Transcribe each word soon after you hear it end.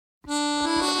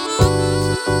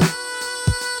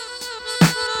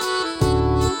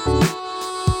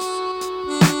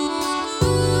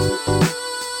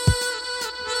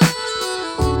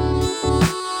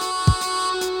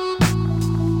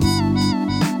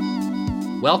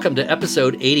Welcome to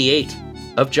episode 88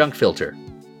 of Junk Filter.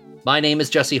 My name is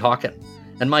Jesse Hawken,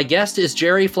 and my guest is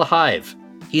Jerry Flahive.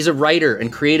 He's a writer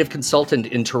and creative consultant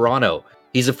in Toronto.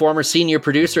 He's a former senior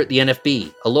producer at the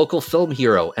NFB, a local film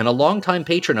hero, and a longtime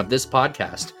patron of this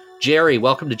podcast. Jerry,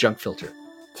 welcome to Junk Filter.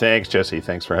 Thanks, Jesse.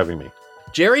 Thanks for having me.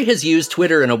 Jerry has used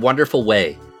Twitter in a wonderful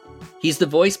way. He's the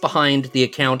voice behind the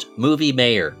account Movie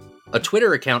Mayor, a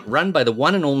Twitter account run by the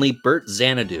one and only Bert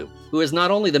Xanadu, who is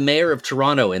not only the mayor of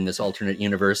Toronto in this alternate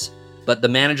universe, but the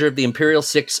manager of the Imperial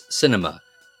Six Cinema,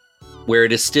 where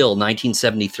it is still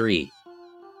 1973.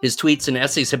 His tweets and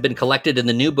essays have been collected in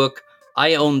the new book,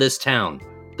 I Own This Town,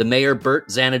 the Mayor Bert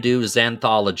Xanadu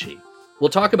Xanthology. We'll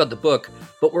talk about the book,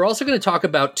 but we're also going to talk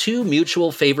about two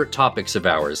mutual favorite topics of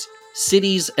ours,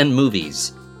 cities and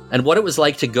movies, and what it was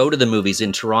like to go to the movies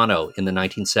in Toronto in the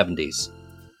 1970s.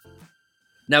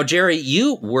 Now, Jerry,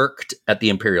 you worked at the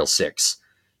Imperial Six.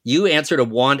 You answered a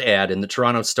want ad in the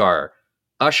Toronto Star.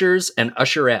 Ushers and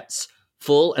usherettes,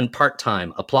 full and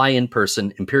part-time, apply in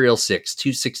person, Imperial Six,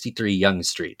 263 Yonge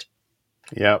Street.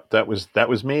 Yeah, that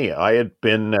was me. I had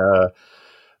been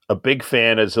a big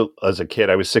fan as a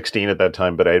kid. I was 16 at that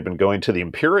time, but I had been going to the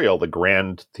Imperial, the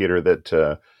grand theater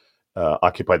that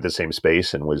occupied the same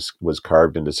space and was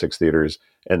carved into 6 theaters.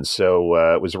 And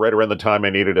so it was right around the time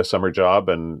I needed a summer job,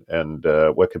 and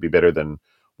what could be better than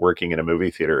working in a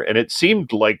movie theater? And it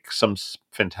seemed like some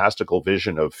fantastical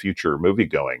vision of future movie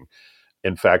going.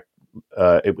 In fact,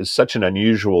 it was such an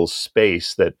unusual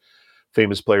space that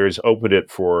Famous Players opened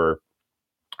it for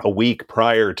a week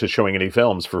prior to showing any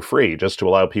films for free, just to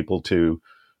allow people to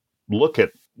look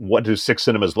at what do 6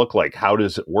 cinemas look like? How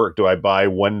does it work? Do I buy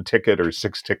 1 ticket or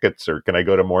 6 tickets, or can I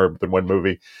go to more than one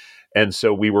movie? And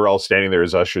so we were all standing there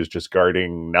as ushers, just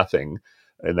guarding nothing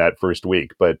in that first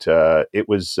week. But it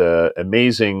was an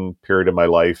amazing period of my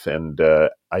life. And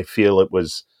I feel it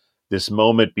was this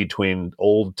moment between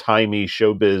old-timey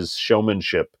showbiz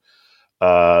showmanship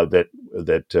that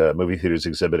movie theaters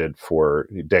exhibited for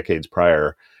decades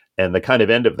prior, and the kind of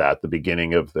end of that, the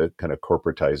beginning of the kind of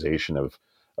corporatization of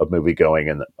movie going,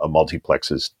 and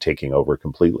multiplexes taking over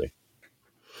completely.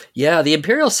 Yeah, the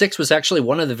Imperial Six was actually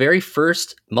one of the very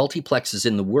first multiplexes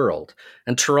in the world.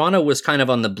 And Toronto was kind of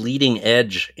on the bleeding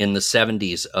edge in the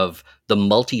 70s of the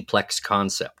multiplex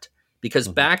concept. Because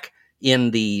back in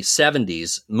the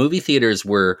 70s, movie theaters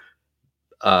were,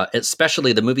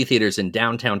 especially the movie theaters in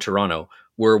downtown Toronto,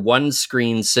 were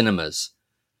one-screen cinemas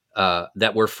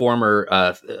that were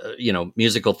former,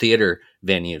 musical theater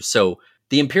venues. So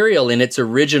the Imperial, in its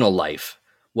original life,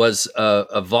 was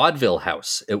a vaudeville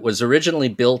house. It was originally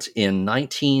built in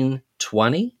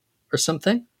 1920 or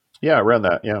something. Yeah, around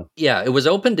that, yeah. Yeah, it was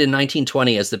opened in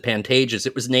 1920 as the Pantages.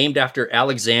 It was named after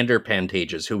Alexander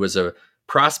Pantages, who was a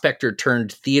prospector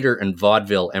turned theater and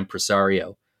vaudeville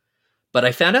impresario. But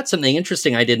I found out something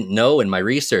interesting I didn't know in my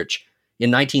research.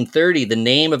 In 1930, the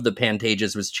name of the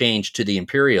Pantages was changed to the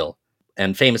Imperial,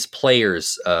 and Famous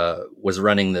Players was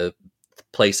running the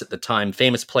place at the time.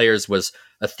 Famous Players was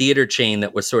a theater chain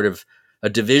that was sort of a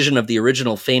division of the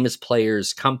original Famous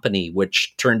Players company,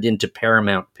 which turned into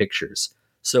Paramount Pictures.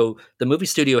 So the movie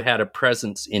studio had a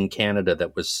presence in Canada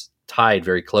that was tied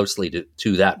very closely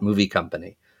to that movie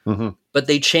company. Mm-hmm. But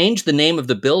they changed the name of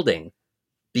the building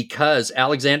because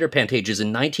Alexander Pantages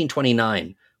in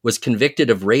 1929 was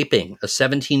convicted of raping a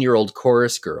 17-year-old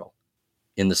chorus girl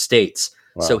in the States.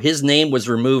 Wow. So his name was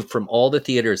removed from all the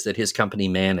theaters that his company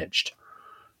managed.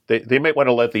 They might want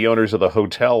to let the owners of the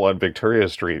hotel on Victoria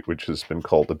Street, which has been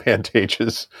called the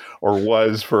Pantages, or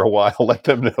was for a while, let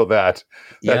them know that.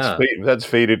 That's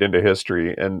faded into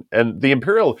history. And the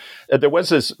Imperial, there was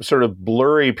this sort of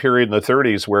blurry period in the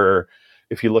 30s where,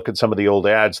 if you look at some of the old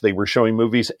ads, they were showing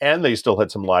movies and they still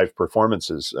had some live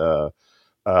performances. I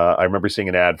remember seeing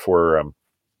an ad for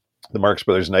the Marx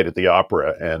Brothers Night at the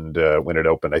Opera, and when it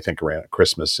opened, I think around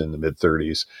Christmas in the mid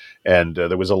 30s, and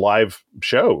there was a live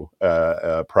show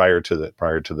prior to the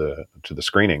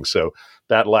screening. So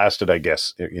that lasted, I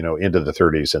guess, into the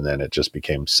 30s, and then it just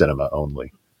became cinema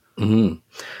only. Mm-hmm.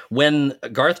 When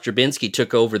Garth Drabinsky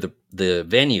took over the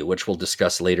venue, which we'll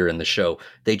discuss later in the show,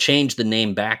 they changed the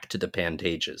name back to the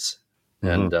Pantages,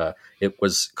 and it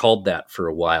was called that for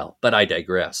a while. But I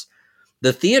digress.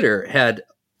 The theater had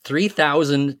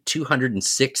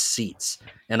 3,206 seats.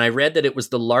 And I read that it was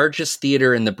the largest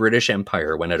theater in the British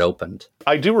Empire when it opened.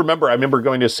 I remember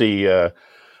going to see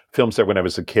films there when I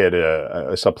was a kid.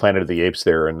 I saw Planet of the Apes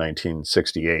there in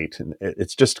 1968. And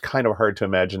it's just kind of hard to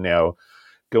imagine now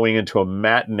going into a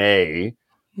matinee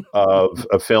of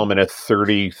a film in a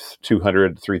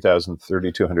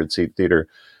 3,200 seat theater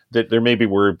that there maybe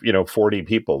were 40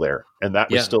 people there, and that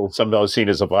was Yeah. still somehow seen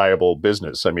as a viable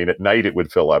business. I mean, at night it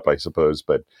would fill up, I suppose,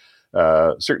 but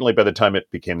certainly by the time it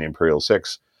became the Imperial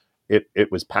Six,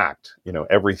 it was packed.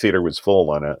 Every theater was full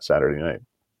on a Saturday night.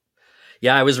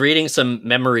 Yeah, I was reading some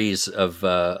memories of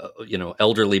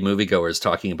elderly moviegoers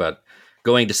talking about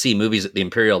going to see movies at the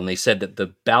Imperial, and they said that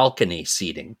the balcony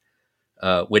seating,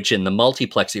 which in the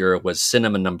multiplex era was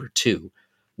cinema number 2,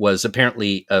 was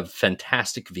apparently a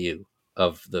fantastic view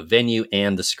of the venue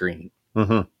and the screen.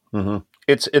 Mm-hmm. Mm-hmm.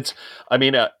 It's. I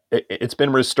mean, it's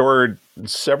been restored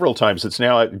several times. It's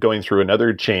now going through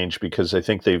another change because I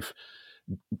think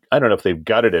I don't know if they've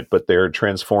gutted it, but they're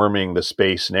transforming the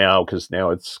space now, because now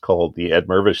it's called the Ed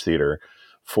Mirvish Theater,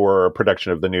 for a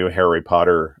production of the new Harry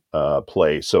Potter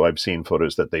play. So I've seen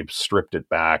photos that they've stripped it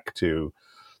back to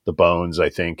the bones, I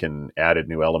think, and added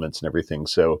new elements and everything.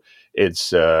 So it's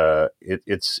been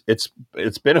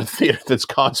a theater that's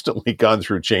constantly gone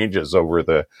through changes over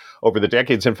the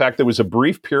decades. In fact, there was a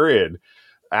brief period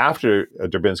after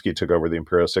Dubinsky took over the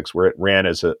Imperial Six where it ran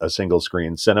as a single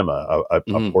screen cinema, a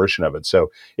portion of it. So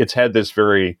it's had this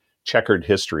very checkered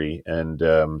history,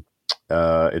 and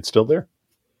it's still there.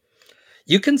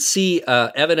 You can see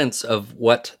evidence of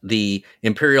what the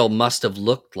Imperial must have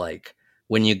looked like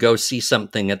when you go see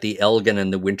something at the Elgin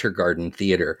and the Winter Garden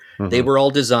Theater. Mm-hmm. They were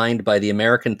all designed by the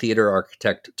American theater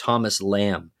architect Thomas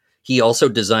Lamb. He also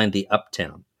designed the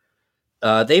Uptown.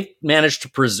 They've managed to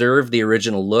preserve the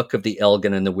original look of the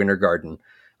Elgin and the Winter Garden.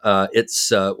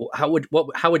 It's how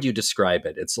would you describe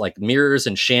it? It's like mirrors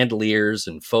and chandeliers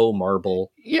and faux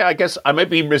marble. Yeah, I guess I might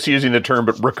be misusing the term,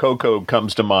 but Rococo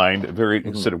comes to mind. A very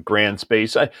sort of grand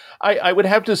space. I would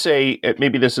have to say,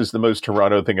 maybe this is the most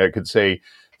Toronto thing I could say.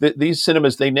 These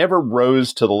cinemas, they never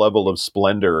rose to the level of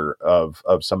splendor of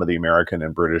some of the American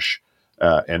and British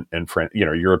and French,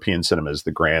 European cinemas,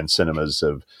 the grand cinemas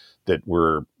that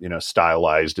were,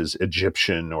 stylized as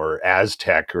Egyptian or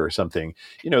Aztec or something.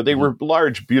 They were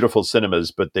large, beautiful cinemas,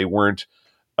 but they weren't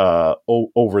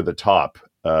over the top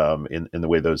in the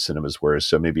way those cinemas were.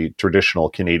 So maybe traditional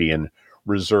Canadian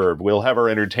reserve. We'll have our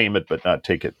entertainment, but not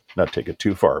take it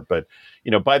too far. But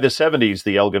by the 70s,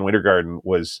 the Elgin Winter Garden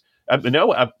was.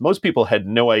 Most people had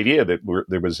no idea that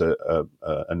there was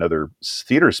another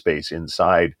theater space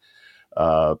inside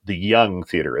the Young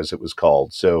Theater, as it was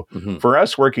called. So for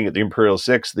us working at the Imperial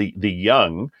Six, the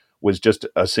Young was just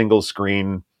a single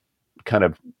screen kind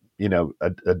of,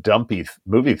 a dumpy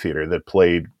movie theater that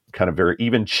played kind of very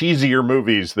even cheesier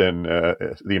movies than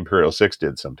the Imperial Six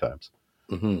did sometimes.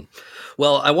 Mm-hmm.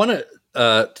 Well, I want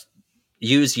to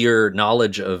use your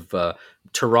knowledge of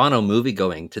Toronto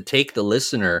moviegoing to take the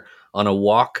listener on a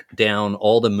walk down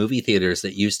all the movie theaters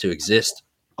that used to exist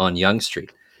on Yonge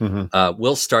Street.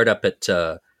 We'll start up at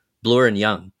Bloor and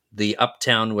Yonge. The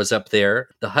Uptown was up there.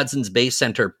 The Hudson's Bay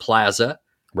Center Plaza,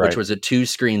 which was a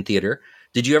 2-screen theater.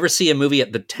 Did you ever see a movie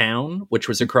at the Town, which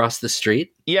was across the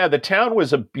street? Yeah, the Town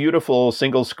was a beautiful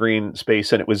single-screen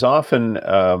space, and it was often,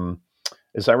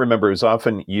 as I remember, it was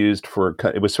often used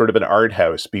it was sort of an art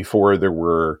house before there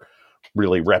were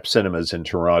really rep cinemas in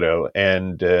Toronto.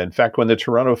 And in fact, when the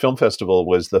Toronto Film Festival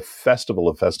was the festival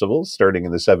of festivals starting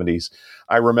in the 70s,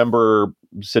 I remember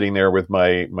sitting there with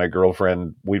my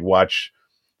girlfriend. We'd watch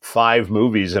 5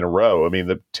 movies in a row. I mean,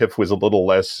 the TIFF was a little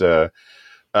less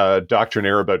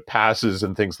doctrinaire about passes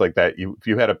and things like that. If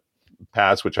you had a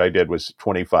pass, which I did, was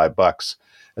 $25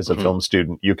 as a film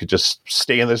student, you could just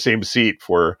stay in the same seat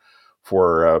for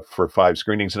 5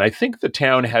 screenings. And I think the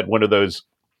Town had one of those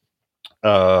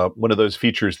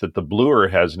features that the Bloor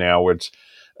has now, where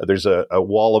there's a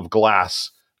wall of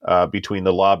glass between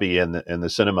the lobby and the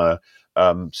cinema,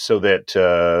 so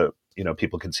that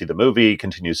people can see the movie,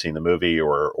 continue seeing the movie,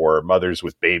 or mothers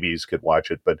with babies could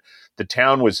watch it. But the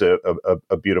Town was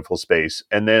a beautiful space,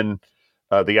 and then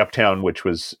the Uptown, which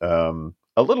was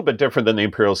a little bit different than the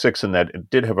Imperial Six in that it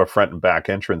did have a front and back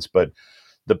entrance, but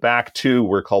the back 2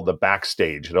 were called the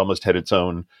backstage. It almost had its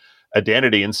own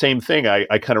identity. And same thing, I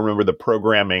kind of remember the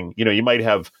programming. You might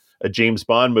have a James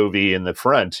Bond movie in the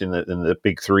front in the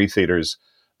big 3 theaters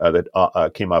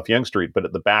that came off Yonge Street, but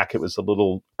at the back it was a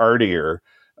little artier,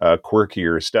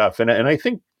 quirkier stuff. And I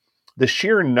think the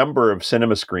sheer number of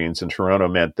cinema screens in Toronto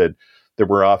meant that there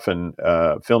were often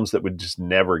films that would just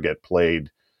never get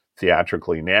played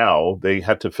theatrically. Now they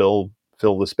had to fill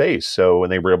the space, so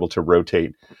when they were able to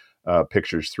rotate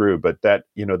pictures through. But that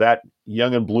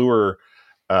Yonge and Bloor.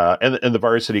 And the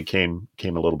Varsity came a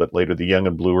little bit later. The Yonge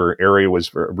and Bloor area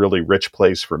was a really rich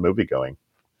place for moviegoing.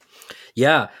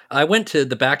 Yeah, I went to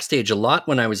the backstage a lot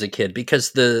when I was a kid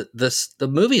because the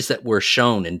movies that were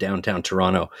shown in downtown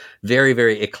Toronto, very,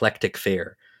 very eclectic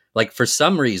fare. Like, for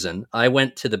some reason, I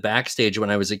went to the backstage when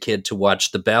I was a kid to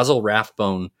watch the Basil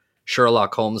Rathbone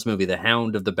Sherlock Holmes movie, The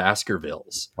Hound of the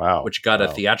Baskervilles, Wow. which got a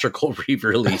Wow. theatrical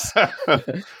re-release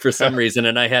for some reason.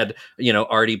 And I had,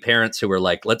 arty parents who were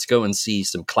like, let's go and see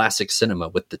some classic cinema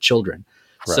with the children.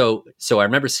 Right. So I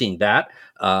remember seeing that.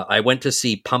 I went to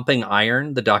see Pumping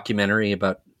Iron, the documentary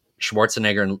about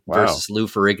Schwarzenegger Wow. versus Lou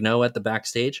Ferrigno at the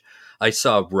backstage. I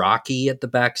saw Rocky at the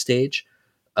backstage.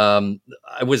 I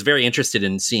was very interested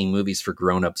in seeing movies for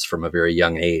grown-ups from a very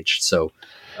young age. So,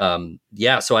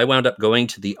 so I wound up going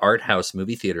to the art house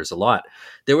movie theaters a lot.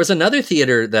 There was another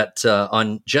theater that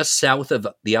on just south of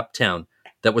the Uptown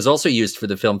that was also used for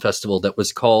the film festival that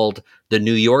was called the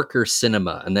New Yorker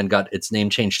Cinema, and then got its name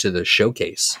changed to the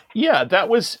Showcase. Yeah, that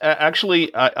was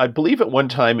actually, I believe at one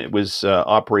time it was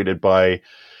operated by,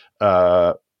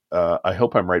 I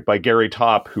hope I'm right, by Gary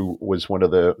Topp, who was one of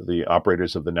the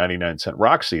operators of the 99 Cent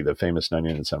Roxy, the famous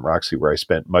 99 Cent Roxy, where I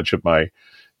spent much of my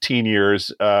teen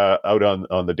years out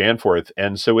on the Danforth.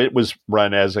 And so it was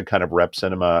run as a kind of rep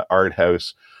cinema, art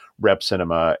house rep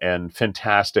cinema, and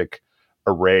fantastic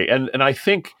array. And I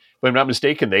think, if I'm not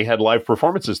mistaken, they had live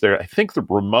performances there. I think the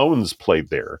Ramones played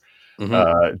there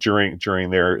during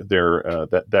their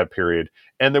that period.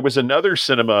 And there was another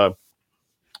cinema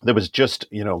that was just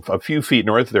a few feet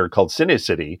north there called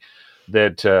Cinecity,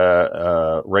 that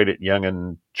right at Yonge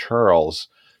and Charles,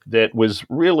 that was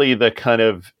really the kind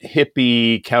of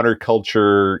hippie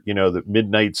counterculture, the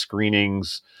midnight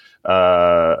screenings,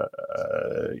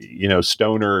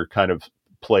 stoner kind of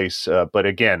place. But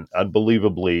again,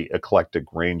 unbelievably eclectic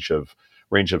range of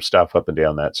stuff up and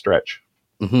down that stretch.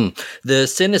 Mm-hmm. The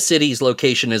Cinecity's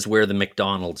location is where the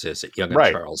McDonald's is at Yonge and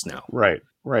Right. Charles now. Right.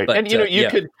 But, And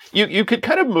you could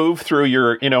kind of move through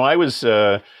your, I was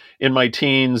in my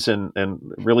teens and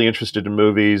really interested in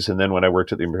movies, and then when I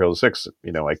worked at the Imperial Six,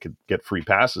 I could get free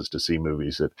passes to see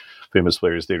movies at Famous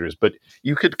Players theaters. But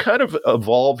you could kind of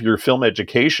evolve your film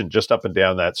education just up and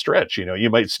down that stretch. You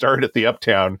might start at the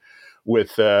Uptown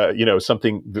with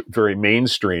something very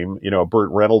mainstream, a Burt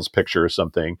Reynolds picture or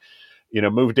something.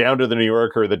 Move down to the New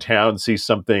Yorker or the Town, see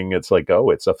something. It's like, oh,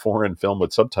 it's a foreign film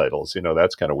with subtitles.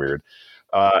 That's kind of weird.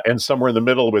 And somewhere in the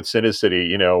middle with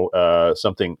Cinecity,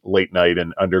 something late night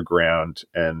and underground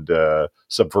and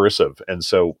subversive. And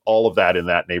so all of that in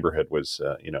that neighborhood was,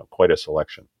 quite a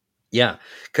selection. Yeah,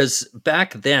 because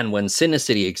back then when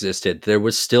Cinecity existed, there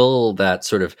was still that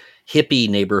sort of hippie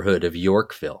neighborhood of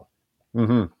Yorkville.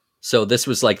 Mm-hmm. So this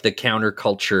was like the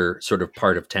counterculture sort of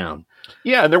part of town.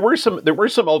 Yeah, and there were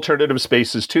some alternative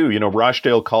spaces too.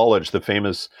 Rochdale College, the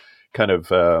famous kind of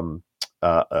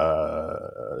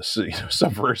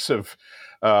subversive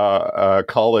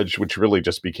college, which really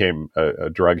just became a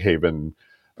drug haven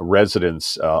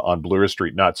residence on Bloor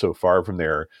Street, not so far from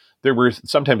there. There were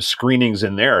sometimes screenings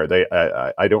in there.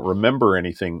 I don't remember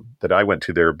anything that I went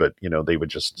to there, but they would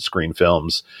just screen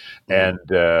films. Mm-hmm.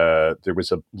 And there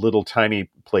was a little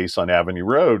tiny place on Avenue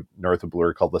Road north of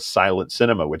Bloor called the Silent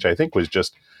Cinema, which I think was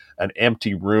just an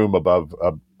empty room above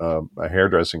a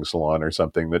hairdressing salon or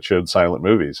something that showed silent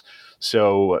movies.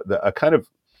 So a kind of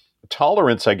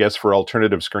tolerance, I guess, for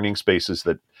alternative screening spaces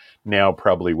that now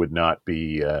probably would not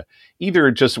be either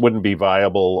just wouldn't be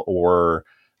viable or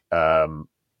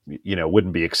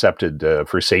wouldn't be accepted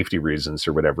for safety reasons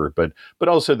or whatever. But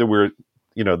also there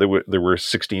were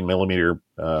 16 millimeter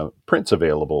prints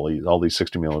available, all these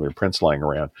 16 millimeter prints lying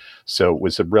around. So it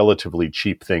was a relatively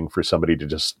cheap thing for somebody to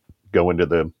just go into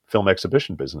the film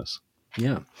exhibition business.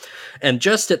 Yeah. And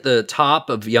just at the top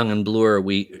of Yonge and Bloor,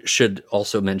 we should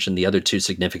also mention the other two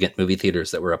significant movie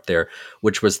theaters that were up there,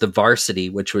 which was the Varsity,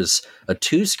 which was a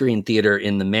 2-screen theater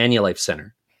in the Manulife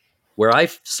Center, where I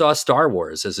saw Star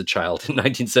Wars as a child in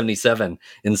 1977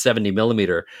 in 70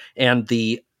 millimeter, and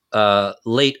the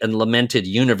late and lamented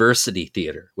University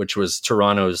Theater, which was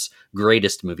Toronto's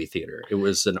greatest movie theater. It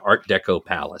was an Art Deco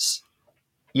palace.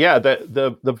 Yeah,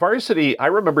 the Varsity, I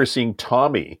remember seeing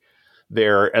Tommy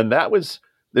there, and that was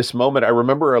this moment. I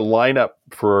remember a lineup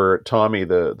for Tommy,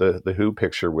 the Who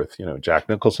picture with Jack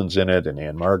Nicholson's in it and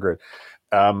Anne Margaret.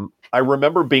 I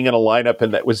remember being in a lineup,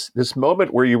 and that was this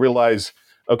moment where you realize,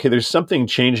 okay, there's something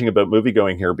changing about movie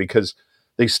going here, because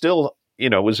they still,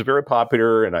 it was very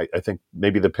popular, and I think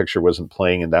maybe the picture wasn't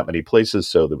playing in that many places,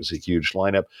 so there was a huge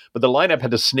lineup. But the lineup had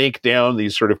to snake down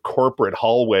these sort of corporate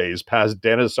hallways past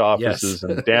dentist offices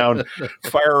and down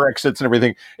fire exits and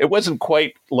everything. It wasn't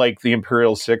quite like the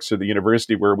Imperial Six or the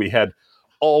University, where we had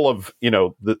all of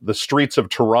the streets of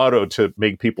Toronto to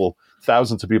make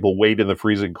thousands of people wait in the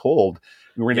freezing cold.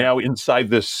 We're now inside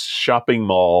this shopping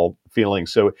mall feeling.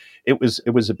 So it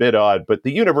was a bit odd, but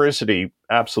the University,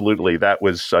 absolutely.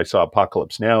 I saw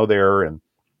Apocalypse Now there, and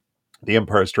The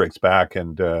Empire Strikes Back,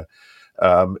 and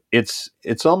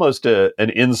it's almost an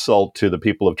insult to the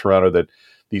people of Toronto that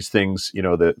these things,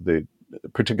 the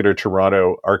particular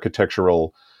Toronto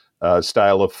architectural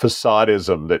style of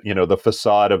facadism, that the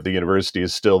facade of the university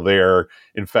is still there.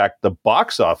 In fact, the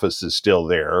box office is still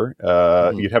there.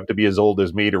 You'd have to be as old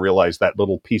as me to realize that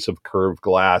little piece of curved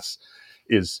glass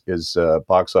is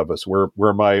box office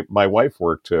where my wife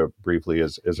worked briefly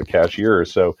as a cashier.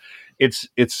 So it's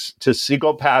to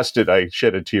go past it, I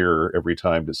shed a tear every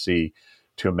time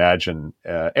to imagine,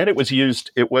 and it was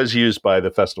used by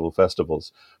the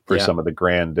festivals for some of the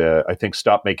grand. I think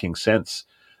Stop Making Sense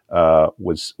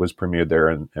was premiered there,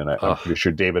 and I'm pretty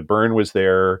sure David Byrne was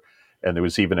there, and there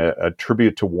was even a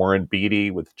tribute to Warren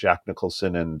Beatty with Jack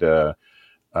Nicholson and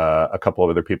a couple of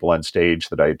other people on stage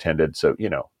that I attended. So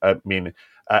I mean,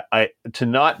 I to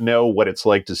not know what it's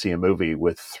like to see a movie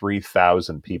with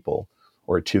 3,000 people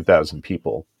or 2,000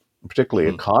 people, particularly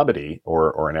a comedy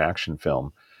or an action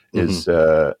film, is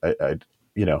I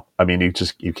mean,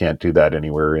 you can't do that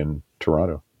anywhere in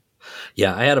Toronto.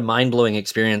 Yeah, I had a mind-blowing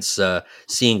experience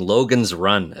seeing Logan's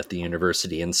Run at the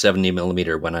university in 70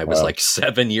 millimeter when I was like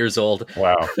 7 years old.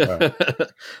 Wow.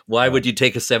 Why would you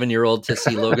take a 7-year-old to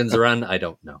see Logan's Run? I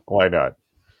don't know. Why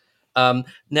not?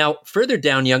 Now, further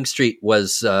down Yonge Street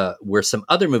were some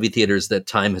other movie theaters that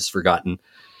time has forgotten.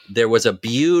 There was a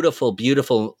beautiful,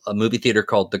 beautiful movie theater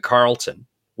called the Carlton,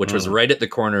 which was right at the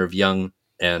corner of Yonge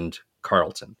and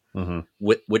Carlton,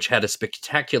 which had a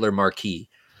spectacular marquee.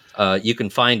 You can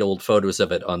find old photos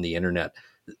of it on the internet,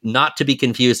 not to be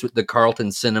confused with the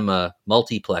Carlton Cinema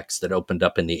multiplex that opened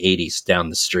up in the 80s down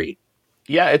the street.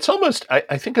 Yeah, it's almost,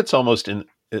 I think it's almost in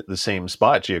the same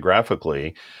spot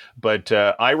geographically, but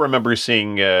I remember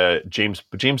seeing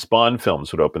James Bond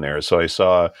films would open there. So I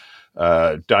saw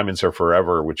Diamonds Are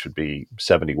Forever, which would be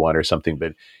 71 or something,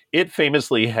 but it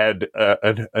famously had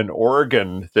an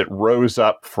organ that rose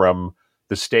up from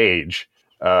the stage.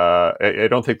 I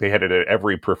don't think they had it at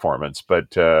every performance,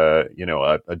 but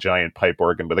a giant pipe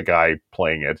organ with a guy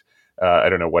playing it. I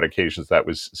don't know what occasions that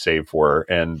was saved for.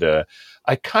 And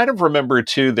I kind of remember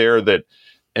too there that,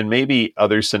 and maybe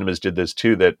other cinemas did this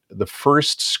too, that the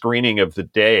first screening of the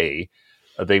day,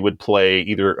 they would play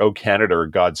either "O Canada" or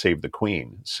 "God Save the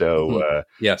Queen." So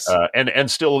yes, and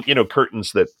still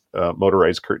curtains that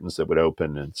motorized curtains that would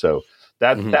open, and so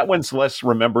that one's less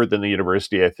remembered than the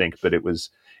university, I think. But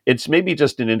it's maybe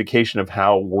just an indication of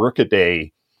how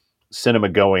workaday cinema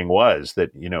going was,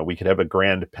 that we could have a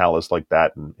grand palace like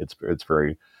that, and it's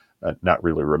very not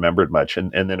really remembered much.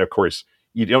 And then of course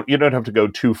you don't have to go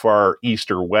too far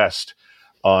east or west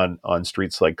on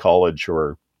streets like College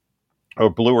or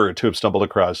Bloor to have stumbled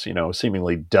across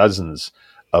seemingly dozens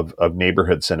of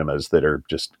neighborhood cinemas that are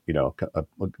just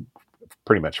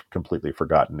pretty much completely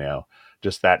forgotten now.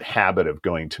 Just that habit of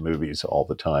going to movies all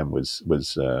the time was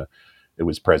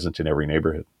present in every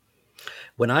neighborhood.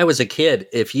 When I was a kid,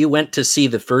 if you went to see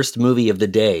the first movie of the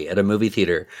day at a movie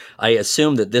theater, I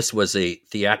assumed that this was a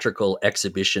theatrical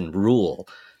exhibition rule.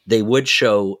 They would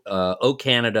show "O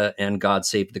Canada" and "God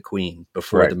Save the Queen"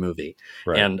 before the movie.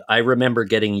 Right. And I remember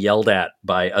getting yelled at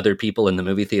by other people in the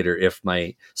movie theater if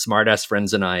my smartass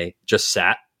friends and I just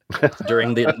sat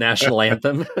during the national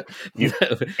anthem.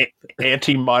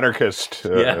 Anti-monarchist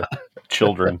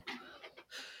children.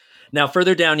 Now,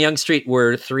 further down Yonge Street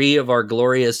were three of our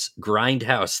glorious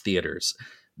grindhouse theaters.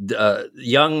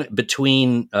 Yonge,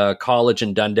 between College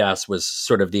and Dundas, was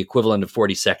sort of the equivalent of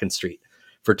 42nd Street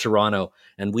for Toronto.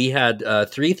 And we had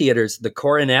three theaters: the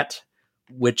Coronet,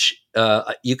 which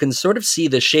you can sort of see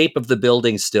the shape of the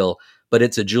building still, but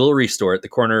it's a jewelry store at the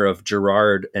corner of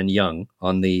Gerrard and Yonge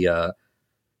on the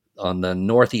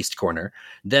northeast corner.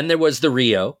 Then there was the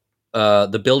Rio.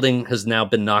 The building has now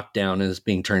been knocked down and is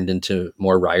being turned into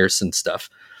more Ryerson stuff.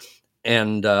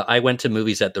 And I went to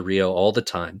movies at the Rio all the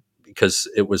time because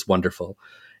it was wonderful.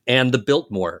 And the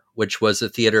Biltmore, which was a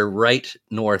theater right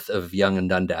north of Yonge and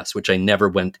Dundas, which I never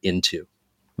went into.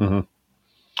 Mm-hmm.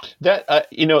 That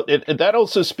that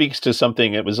also speaks to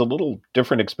something. It was a little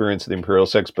different experience at the Imperial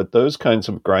Six, but those kinds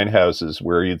of grindhouses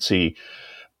where you'd see,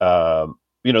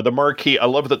 the marquee. I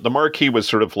love that the marquee was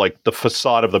sort of like the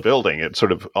facade of the building. It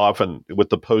sort of often with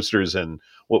the posters and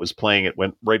what was playing, it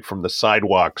went right from the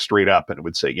sidewalk straight up, and it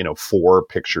would say 4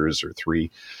 pictures or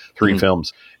three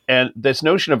films. And this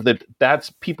notion of that's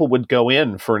people would go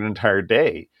in for an entire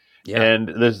day. Yeah. And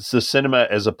the cinema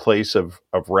as a place of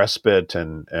respite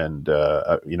and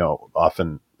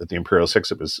often at the Imperial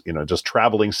Six, it was, just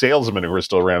traveling salesmen who were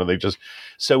still around, and they just,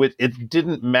 so it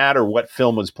didn't matter what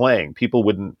film was playing. People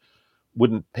wouldn't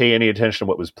pay any attention to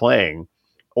what was playing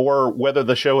or whether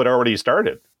the show had already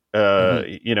started.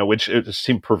 Mhm. which it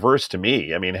seemed perverse to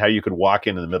me. I mean, how you could walk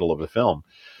in the middle of a film.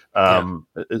 Yeah.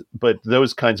 But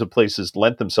those kinds of places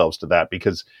lent themselves to that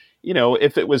because,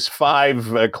 if it was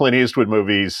five Clint Eastwood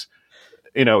movies,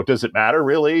 does it matter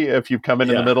really if you come in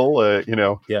the Yeah. middle,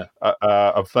 Yeah.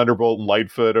 of Thunderbolt and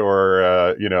Lightfoot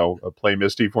or, Play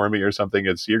Misty for Me or something?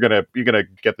 You're gonna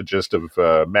get the gist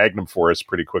of Magnum Force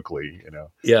pretty quickly,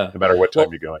 Yeah. no matter what time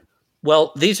Well, you're going.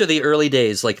 Well, these are the early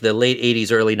days, like the late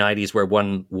 80s, early 90s, where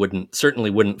one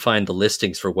certainly wouldn't find the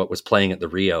listings for what was playing at the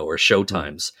Rio or Mm-hmm.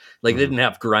 showtimes. Like they Mm-hmm. didn't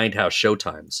have grindhouse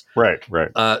showtimes. Right,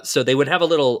 right. So they would have a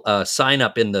little sign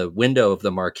up in the window of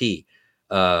the marquee,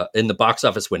 in the box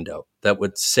office window, that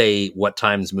would say what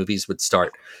times movies would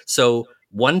start. So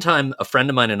one time, a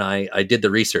friend of mine and I did the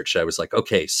research. I was like,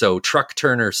 okay, so Truck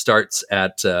Turner starts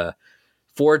at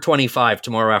 4:25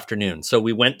 tomorrow afternoon. So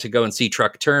we went to go and see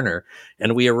Truck Turner,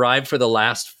 and we arrived for the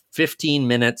last 15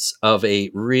 minutes of a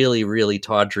really, really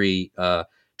tawdry,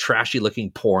 trashy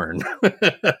looking porn.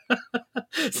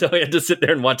 So I had to sit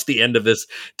there and watch the end of this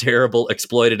terrible,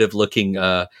 exploitative looking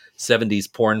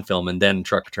 70s porn film, and then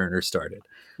Truck Turner started.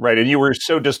 Right, and you were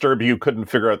so disturbed you couldn't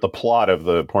figure out the plot of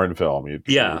the porn film.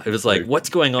 Yeah, it was like, what's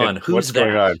going on? What's Who's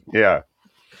going that? on? Yeah.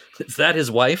 Is that his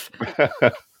wife?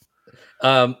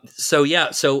 So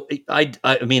yeah, so I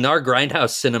mean, our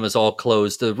grindhouse cinemas all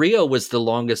closed. The Rio was the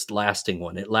longest lasting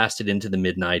one. It lasted into the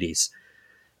mid '90s.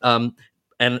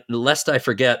 And lest I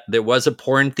forget, there was a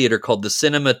porn theater called the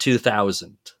Cinema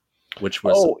 2000, which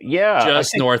was Oh, yeah.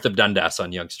 just north of Dundas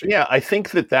on Yonge Street. I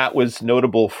think that was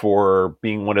notable for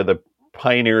being one of the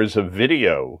pioneers of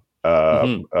video.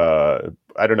 Mm-hmm.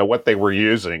 I don't know what they were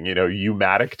using,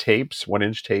 U-matic tapes,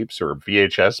 1-inch tapes, or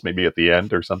VHS maybe at the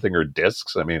end or something, or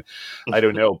discs. I mean, I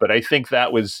don't know, but I think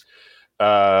that was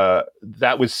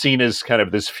seen as kind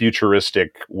of this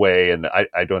futuristic way, and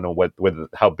I don't know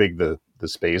how big the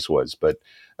space was, but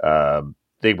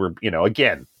they were,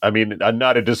 again, I mean, I'm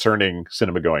not a discerning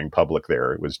cinema going public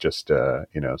there. It was just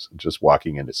just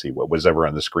walking in to see what was ever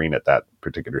on the screen at that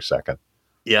particular second.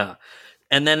 Yeah.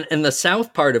 And then in the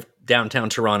south part of downtown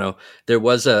Toronto, there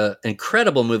was an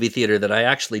incredible movie theater that I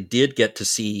actually did get to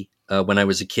see when I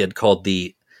was a kid.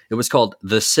 It was called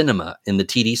The Cinema in the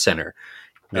TD Center.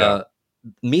 Yeah.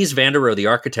 Mies van der Rohe, the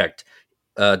architect,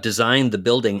 designed the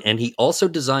building, and he also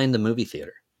designed the movie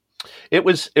theater. It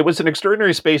was an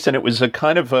extraordinary space, and it was a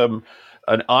kind of an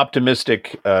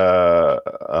optimistic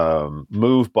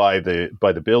move by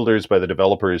the builders, by the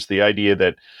developers. The idea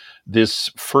that this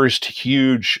first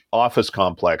huge office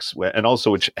complex, and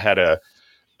also which had a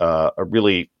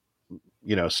really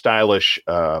stylish,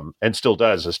 and still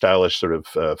does, a stylish sort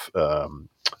of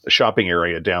shopping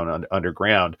area down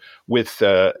underground. With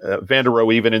Van der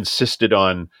Rohe even insisted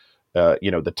on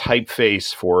the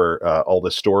typeface for all the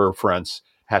storefronts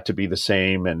had to be the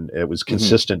same, and it was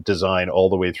consistent design all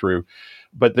the way through.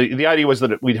 But the idea was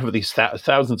that we'd have these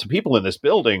thousands of people in this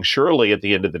building. Surely, at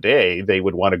the end of the day, they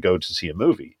would want to go to see a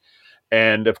movie.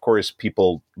 And of course,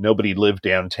 nobody lived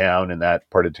downtown in that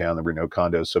part of town. There were no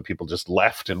condos, so people just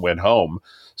left and went home.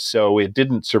 So it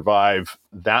didn't survive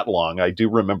that long. I do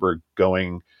remember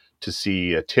going to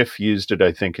see TIFF used it,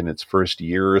 I think, in its first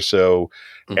year or so.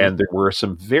 Mm-hmm. And there were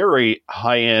some very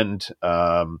high-end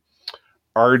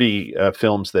arty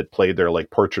films that played there, like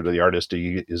Portrait of the Artist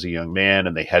is a Young Man,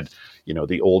 and they had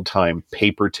the old time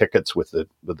paper tickets with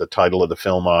the title of the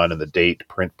film on and the date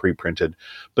pre-printed.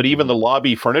 But even the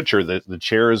lobby furniture, the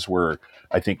chairs were,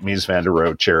 I think, Mies van der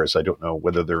Rohe chairs. I don't know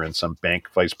whether they're in some bank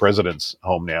vice president's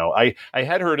home now. I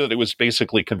had heard that it was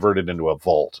basically converted into a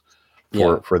vault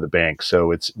for the bank.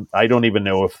 So I don't even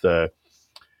know if the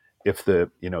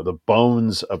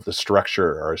bones of the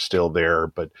structure are still there,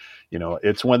 but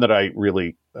it's one that I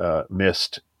really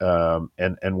missed,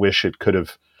 and wish it could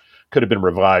have been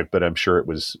revived, but I'm sure it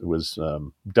was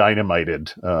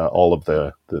dynamited, all of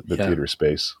the theater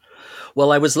space.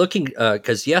 Well, I was looking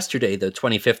because yesterday, the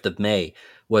 25th of May,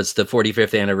 was the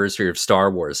 45th anniversary of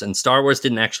Star Wars, and Star Wars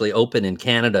didn't actually open in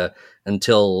Canada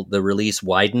until the release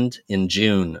widened in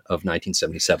June of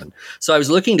 1977. So I was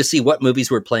looking to see what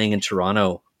movies were playing in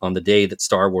Toronto on the day that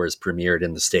Star Wars premiered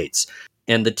in the States,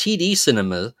 and the TD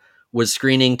Cinema was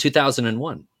screening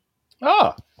 2001.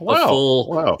 Ah, wow. A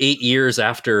full 8 years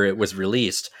after it was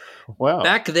released. Wow.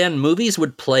 Back then, movies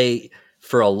would play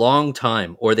for a long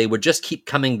time, or they would just keep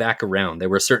coming back around. There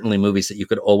were certainly movies that you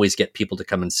could always get people to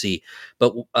come and see.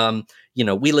 But,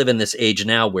 we live in this age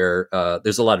now where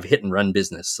there's a lot of hit and run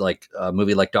business. Like a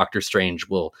movie like Doctor Strange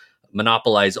will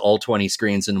monopolize all 20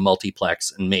 screens in a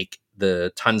multiplex and make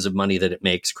the tons of money that it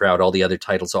makes, crowd all the other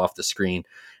titles off the screen.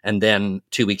 And then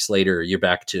 2 weeks later, you're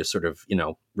back to sort of,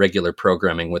 regular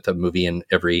programming with a movie in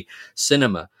every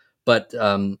cinema. But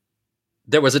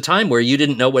there was a time where you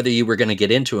didn't know whether you were going to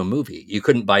get into a movie. You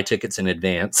couldn't buy tickets in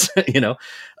advance,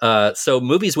 so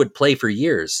movies would play for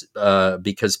years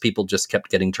because people just kept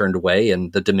getting turned away,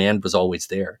 and the demand was always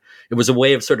there. It was a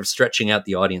way of sort of stretching out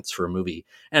the audience for a movie.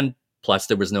 And plus,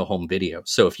 there was no home video.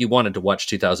 So if you wanted to watch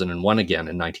 2001 again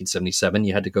in 1977,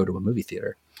 you had to go to a movie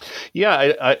theater.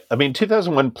 Yeah, I mean,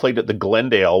 2001 played at the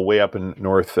Glendale, way up in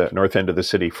north end of the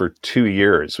city, for 2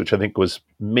 years, which I think was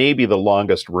maybe the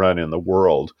longest run in the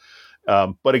world.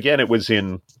 But again, it was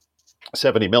in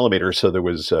 70 millimeters, so there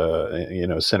was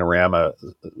Cinerama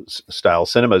style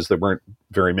cinemas. There weren't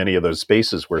very many of those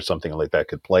spaces where something like that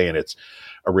could play in its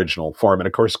original form. And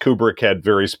of course, Kubrick had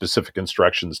very specific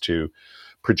instructions to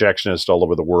projectionists all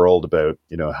over the world about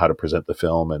how to present the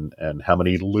film and how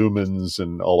many lumens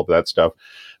and all of that stuff.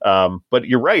 But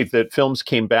you're right that films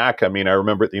came back. I mean, I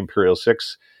remember at the Imperial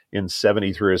Six in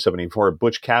 73 or 74,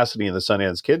 Butch Cassidy and the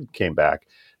Sundance Kid came back.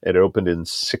 It opened in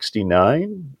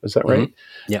 69. Is that right?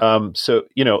 Mm-hmm. Yeah. So,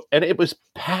 and it was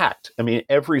packed. I mean,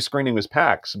 every screening was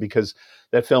packed because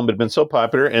that film had been so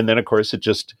popular. And then, of course, it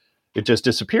just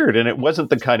disappeared. And it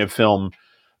wasn't the kind of film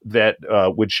that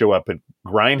would show up at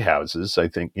grindhouses. I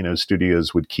think,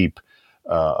 studios would keep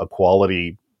a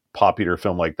quality popular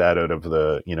film like that out of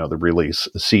the really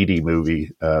seedy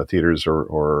movie theaters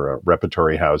or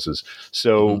repertory houses.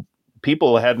 So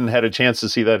people hadn't had a chance to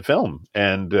see that film.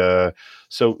 And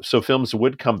so films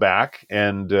would come back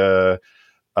and then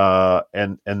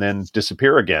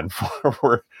disappear again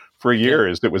for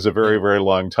years. It was a very, very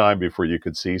long time before you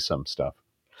could see some stuff.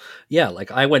 Yeah,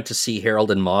 like I went to see Harold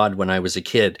and Maude when I was a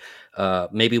kid,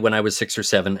 maybe when I was 6 or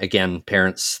 7. Again,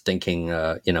 parents thinking,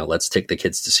 let's take the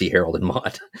kids to see Harold and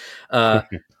Maude.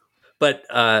 But,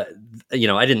 I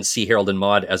didn't see Harold and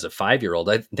Maude as a 5-year-old.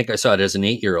 I think I saw it as an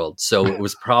 8-year-old. So it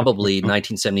was probably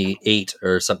 1978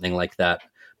 or something like that.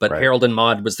 But right. Harold and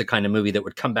Maude was the kind of movie that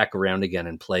would come back around again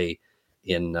and play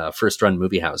in first-run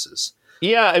movie houses.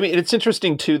 Yeah, I mean, it's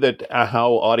interesting, too, that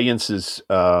how audiences,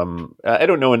 I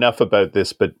don't know enough about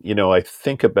this, but, I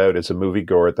think about as a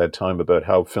moviegoer at that time about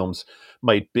how films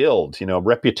might build,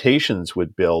 reputations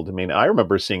would build. I mean, I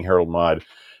remember seeing Harold and Maude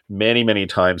many, many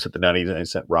times at the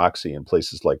 99-cent Roxy and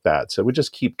places like that. So it would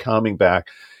just keep coming back,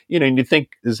 and you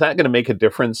think, is that going to make a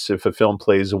difference if a film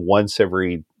plays once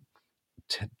every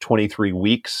 23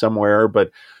 weeks somewhere?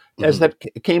 But as that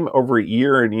came over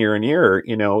year and year and year,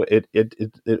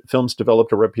 films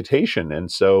developed a reputation.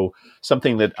 And so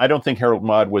something that I don't think Harold and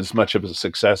Maude was much of a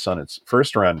success on its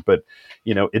first run, but,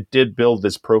 it did build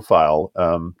this profile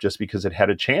just because it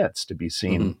had a chance to be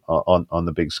seen on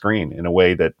the big screen in a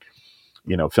way that,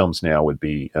 films now would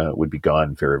be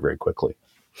gone very, very quickly.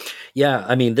 Yeah.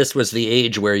 I mean, this was the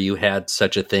age where you had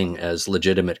such a thing as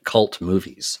legitimate cult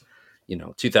movies.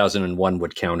 2001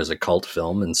 would count as a cult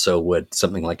film, and so would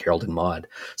something like Harold and Maude.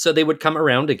 So they would come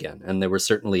around again, and there was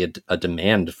certainly a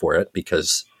demand for it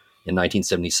because in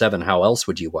 1977, how else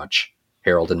would you watch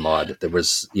Harold and Maude? There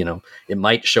was, it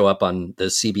might show up on the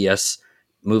CBS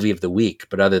Movie of the Week,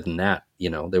 but other than that,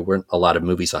 there weren't a lot of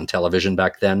movies on television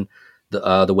back then,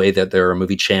 the way that there are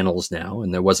movie channels now,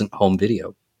 and there wasn't home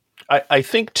video. I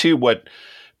think, too, what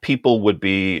people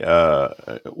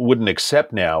wouldn't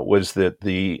accept now was that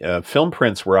the film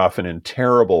prints were often in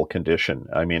terrible condition.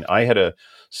 I mean, I had a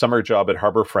summer job at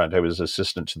Harborfront. I was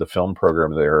assistant to the film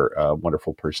program there, a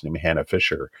wonderful person named Hannah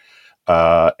Fisher.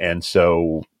 And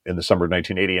so in the summer of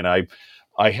 1980, and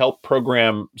I helped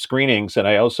program screenings, and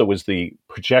I also was the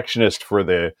projectionist for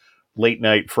the late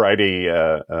night Friday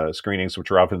screenings, which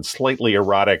are often slightly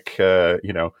erotic,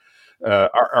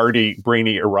 arty,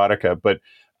 brainy erotica. But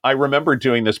I remember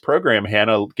doing this program.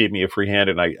 Hannah gave me a free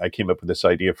hand, and I came up with this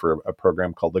idea for a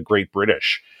program called The Great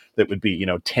British that would be,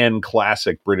 10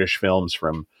 classic British films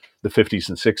from the 50s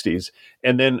and 60s.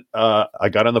 And then I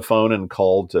got on the phone and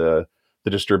called the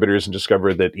distributors and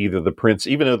discovered that either the prints,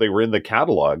 even though they were in the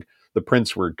catalog, the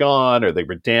prints were gone, or they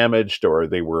were damaged, or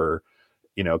they were,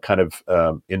 kind of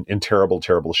in terrible,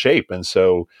 terrible shape. And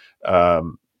so,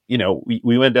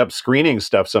 we end up screening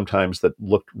stuff sometimes that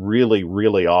looked really,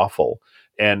 really awful.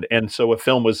 And so a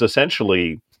film was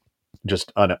essentially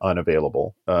just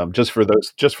unavailable, just for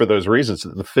those reasons.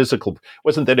 The physical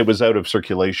wasn't that it was out of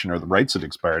circulation or the rights had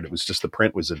expired. It was just the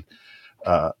print was in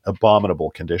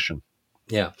abominable condition.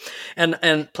 Yeah.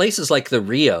 And places like the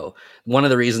Rio, one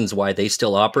of the reasons why they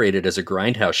still operated as a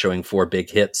grindhouse showing 4 big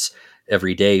hits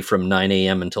every day from 9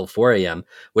 a.m. until 4 a.m.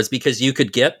 was because you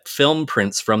could get film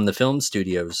prints from the film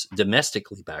studios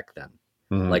domestically back then.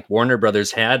 Mm-hmm. Like Warner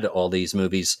Brothers had all these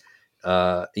movies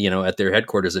at their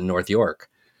headquarters in North York.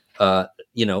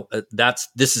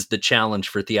 This is the challenge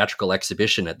for theatrical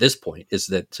exhibition at this point, is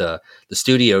that the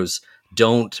studios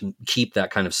don't keep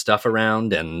that kind of stuff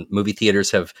around, and movie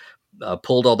theaters have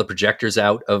pulled all the projectors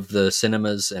out of the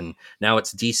cinemas, and now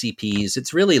it's DCPs.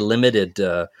 It's really limited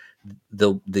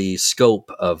the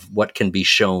scope of what can be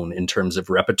shown in terms of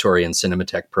repertory and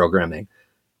Cinematheque programming.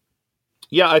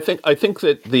 Yeah, I think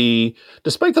that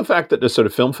despite the fact that this sort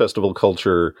of film festival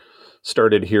culture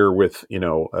started here with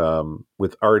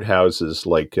with art houses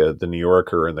like the New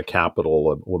Yorker and the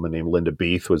Capitol, a woman named Linda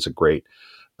Beath was a great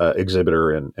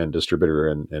exhibitor and distributor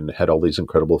and had all these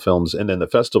incredible films. And then the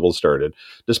festival started,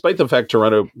 despite the fact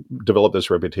Toronto developed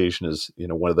this reputation as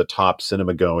one of the top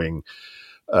cinema going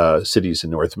cities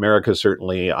in North America.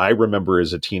 Certainly, I remember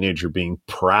as a teenager being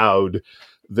proud.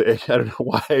 I don't know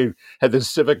why I had this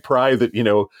civic pride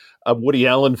that a Woody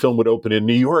Allen film would open in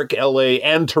New York, LA,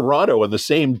 and Toronto on the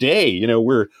same day.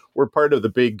 We're part of the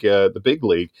big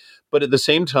league, but at the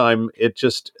same time, it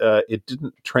just it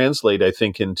didn't translate, I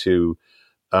think, into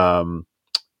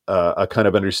a kind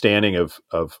of understanding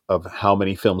of how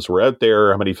many films were out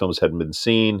there, how many films hadn't been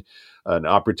seen, an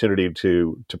opportunity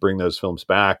to bring those films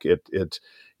back.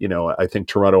 I think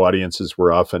Toronto audiences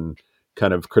were often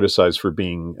kind of criticized for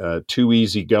being too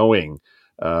easygoing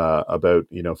about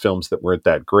films that weren't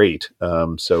that great.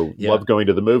 So love going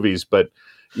to the movies, but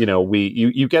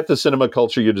you get the cinema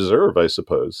culture you deserve, I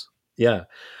suppose. Yeah.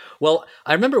 Well,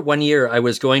 I remember one year I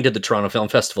was going to the Toronto Film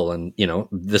Festival, and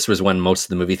this was when most of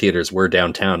the movie theaters were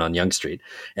downtown on Yonge Street,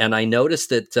 and I noticed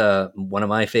that one of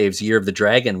my faves, Year of the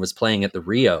Dragon, was playing at the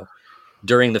Rio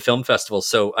during the film festival.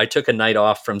 So I took a night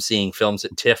off from seeing films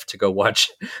at TIFF to go watch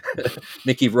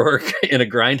Mickey Rourke in a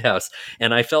grindhouse.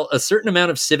 And I felt a certain amount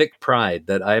of civic pride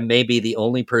that I may be the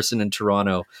only person in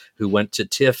Toronto who went to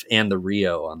TIFF and the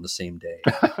Rio on the same day.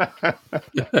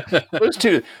 Those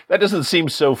two, that doesn't seem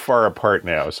so far apart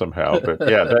now somehow. But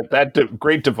yeah, that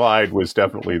great divide was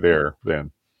definitely there then.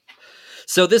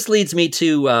 So this leads me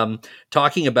to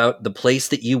talking about the place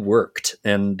that you worked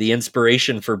and the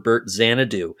inspiration for Bert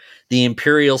Xanadu, the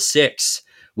Imperial Six,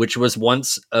 which was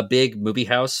once a big movie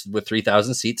house with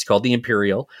 3,000 seats called the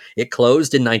Imperial. It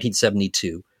closed in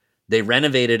 1972. They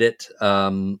renovated it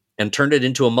and turned it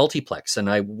into a multiplex. And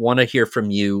I want to hear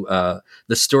from you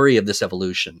the story of this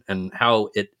evolution and how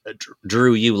it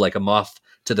drew you like a moth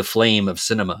to the flame of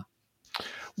cinema.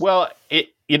 Well,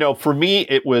 for me,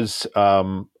 it was...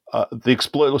 the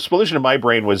explosion in my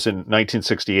brain was in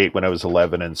 1968 when I was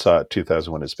 11 and saw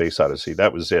 2001: A Space Odyssey.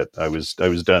 That was it. I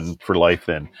was done for life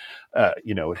then.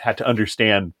 Had to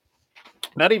understand,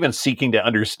 not even seeking to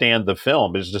understand the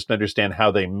film, but just understand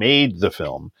how they made the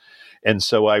film. And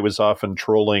so I was often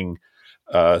trolling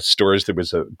stores. There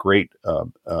was a great,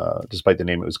 despite the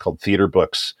name, it was called Theater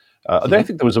Books. I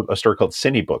think there was a store called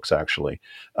Cine Books, actually,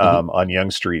 on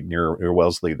Yonge Street near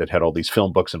Wellesley, that had all these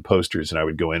film books and posters, and I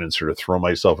would go in and sort of throw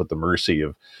myself at the mercy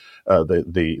of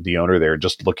the owner there,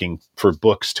 just looking for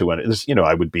books to.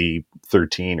 I would be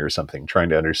 13 or something, trying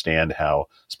to understand how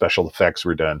special effects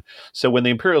were done. So when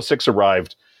the Imperial Six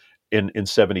arrived in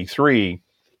 73,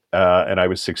 and I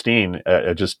was 16,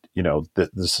 this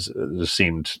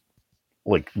seemed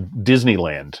like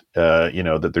Disneyland,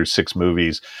 that there's 6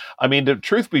 movies. I mean, the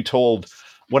truth be told,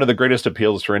 one of the greatest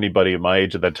appeals for anybody at my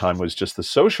age at that time was just the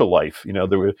social life.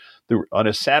 There were on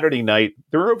a Saturday night,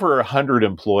 there were over 100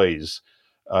 employees,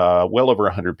 well over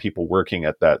 100 people working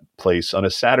at that place. On a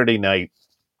Saturday night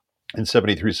in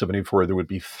 73, 74, there would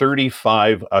be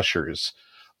 35 ushers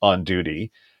on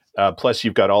duty. Plus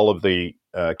you've got all of the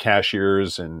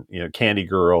cashiers and candy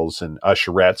girls and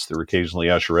usherettes. There were occasionally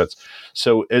usherettes.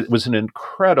 So it was an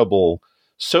incredible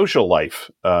social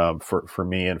life for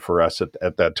me and for us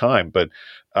at that time. But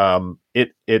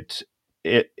it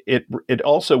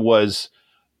also was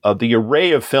the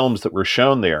array of films that were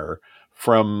shown there.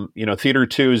 From Theater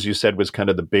 2, as you said, was kind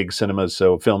of the big cinemas.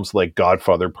 So films like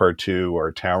Godfather Part 2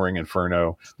 or Towering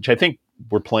Inferno, which I think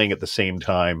were playing at the same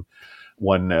time.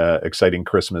 One exciting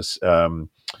Christmas, The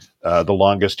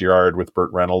Longest Yard with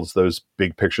Burt Reynolds. Those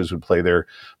big pictures would play there.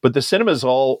 But the cinemas,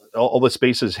 all the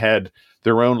spaces had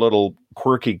their own little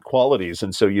quirky qualities.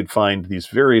 And so you'd find these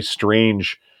very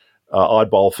strange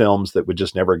oddball films that would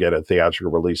just never get a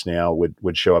theatrical release now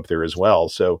would show up there as well.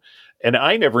 So, and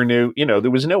I never knew, there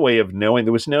was no way of knowing.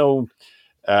 There was no...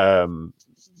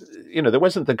 there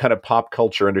wasn't the kind of pop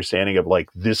culture understanding of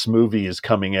like, this movie is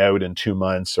coming out in 2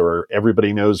 months, or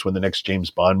everybody knows when the next James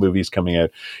Bond movie is coming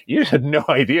out. You had no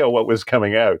idea what was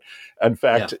coming out. In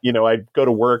fact, I'd go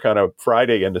to work on a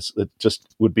Friday and it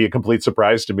just would be a complete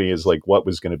surprise to me as like what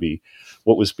was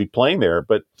playing there.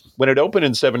 But when it opened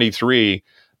in 73,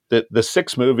 the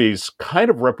 6 movies kind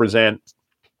of represent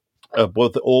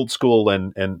both the old school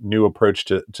and new approach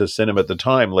to cinema at the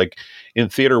time. Like in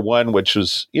Theater One, which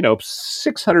was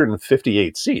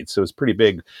 658 seats, so it was pretty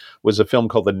big, was a film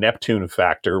called The Neptune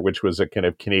Factor, which was a kind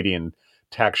of Canadian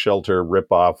tax shelter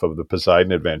ripoff of the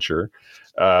Poseidon Adventure.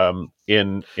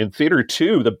 In Theater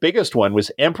Two, the biggest one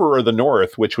was Emperor of the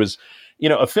North, which was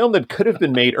a film that could have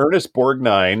been made. Ernest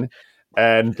Borgnine.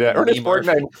 And Ernest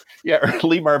Borgnine,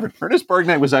 Lee Marvin. Ernest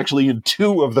Borgnine was actually in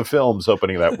 2 of the films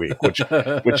opening that week, which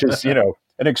is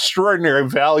an extraordinary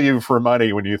value for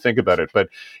money when you think about it. But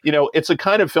it's a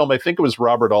kind of film. I think it was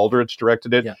Robert Aldrich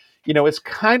directed it. Yeah. It's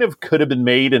kind of could have been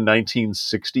made in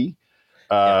 1960.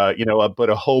 But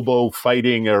a hobo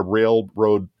fighting a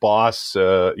railroad boss,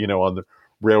 on the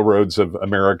railroads of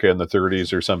America in the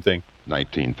 30s or something.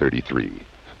 1933.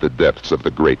 The depths of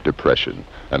the Great Depression,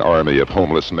 an army of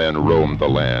homeless men roamed the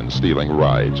land, stealing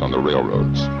rides on the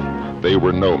railroads. They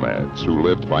were nomads who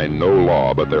lived by no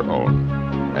law but their own,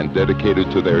 and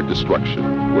dedicated to their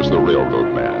destruction was the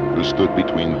railroad man who stood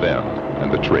between them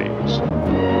and the trains.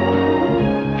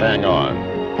 Hang on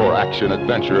for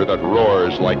action-adventure that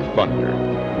roars like thunder.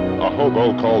 A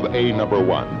hobo called A Number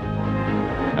One,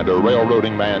 and a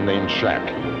railroading man named Shack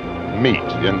meet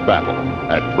in battle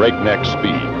at breakneck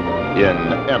speed in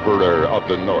Emperor of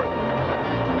the North.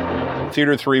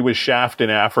 Theater 3 was Shaft in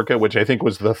Africa, which I think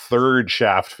was the 3rd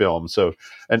Shaft film. So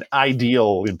an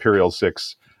ideal Imperial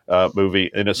 6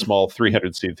 movie in a small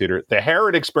 300-seat theater. The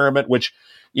Harrod Experiment, which,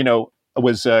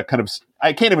 was kind of,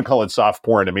 I can't even call it soft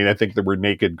porn. I mean, I think there were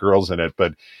naked girls in it,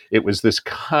 but it was this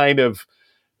kind of,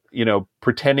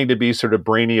 pretending to be sort of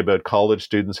brainy about college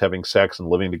students having sex and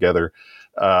living together.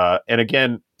 And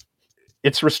again,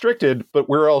 it's restricted, but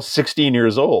we're all 16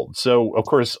 years old. So, of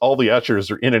course, all the ushers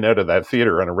are in and out of that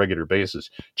theater on a regular basis,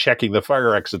 checking the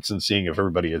fire exits and seeing if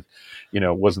everybody had,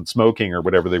 wasn't smoking or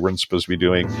whatever they weren't supposed to be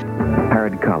doing.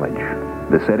 Harrod College,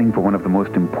 the setting for one of the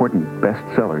most important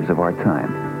bestsellers of our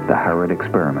time, The Harrod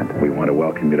Experiment. We want to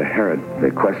welcome you to Harrod.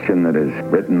 The question that is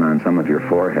written on some of your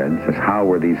foreheads is, how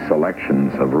were these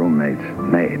selections of roommates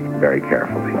made? Very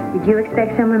carefully. Did you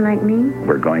expect someone like me?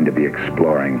 We're going to be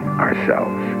exploring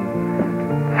ourselves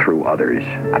through others.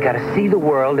 I gotta see the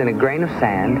world in a grain of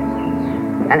sand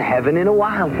and heaven in a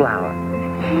wildflower.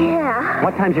 Yeah.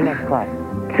 What time's your next class?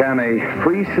 Can a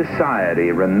free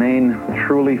society remain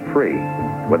truly free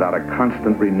without a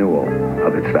constant renewal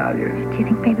of its values? Do you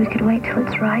think maybe we could wait till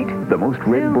it's right? The most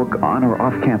read book on or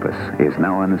off campus is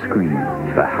now on the screen.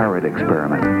 The Harrod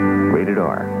Experiment. Rated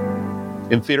R.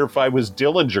 In Theater 5 was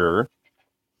Dillinger,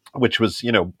 which was,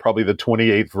 probably the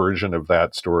 28th version of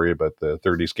that story about the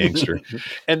 30s gangster.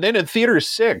 And then in Theater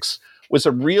 6 was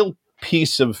a real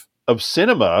piece of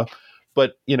cinema,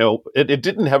 but, it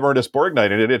didn't have Ernest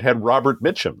Borgnine in it. It had Robert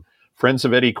Mitchum, Friends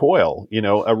of Eddie Coyle,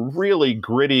 a really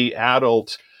gritty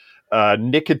adult,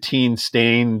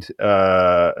 nicotine-stained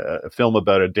film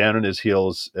about a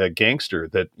down-on-his-heels gangster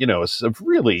that, is a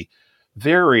really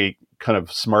very kind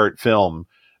of smart film.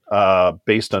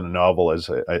 Based on a novel, as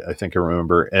I think I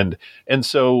remember. And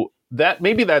so that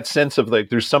maybe that sense of like,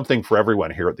 there's something for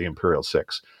everyone here at the Imperial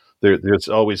 6. There's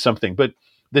always something. But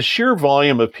the sheer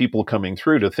volume of people coming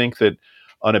through, to think that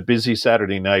on a busy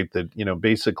Saturday night that,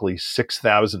 basically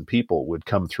 6,000 people would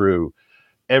come through,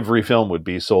 every film would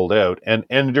be sold out.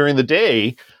 And during the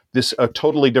day, a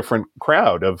totally different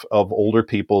crowd of older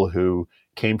people who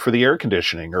came for the air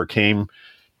conditioning or came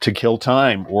to kill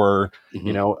time, or,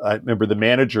 I remember the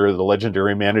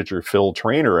legendary manager, Phil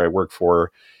Trainer, I worked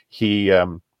for,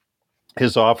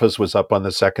 his office was up on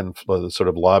the second floor, the sort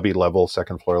of lobby level,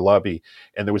 second floor lobby.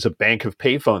 And there was a bank of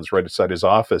payphones right outside his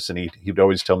office. And he'd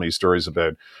always tell me stories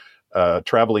about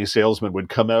traveling salesman would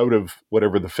come out of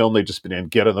whatever the film they'd just been in,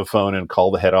 get on the phone and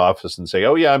call the head office and say,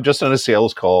 "Oh yeah, I'm just on a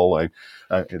sales call.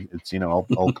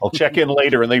 I'll check in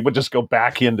later." And they would just go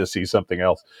back in to see something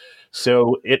else.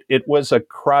 So it was a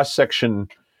cross section,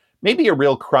 maybe a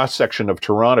real cross section of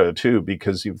Toronto too,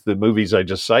 because of the movies I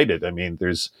just cited. I mean,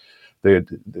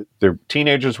 the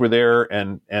teenagers were there,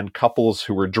 and couples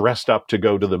who were dressed up to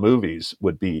go to the movies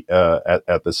would be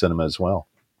at the cinema as well.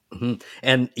 Mm-hmm.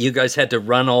 And you guys had to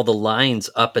run all the lines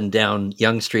up and down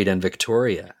Yonge Street and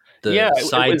Victoria,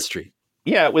 side street.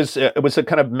 Yeah, it was a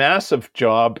kind of massive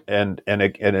job, and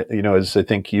as I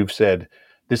think you've said,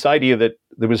 this idea that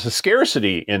there was a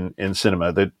scarcity in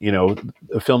cinema, that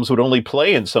films would only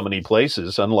play in so many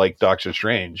places, unlike Doctor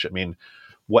Strange. I mean,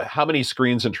 how many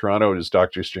screens in Toronto is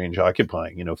Doctor Strange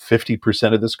occupying?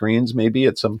 50% of the screens, maybe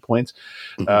at some points,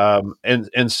 mm-hmm.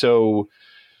 And so.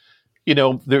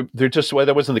 They're just, well,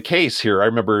 that wasn't the case here. I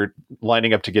remember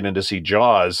lining up to get in to see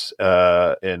Jaws,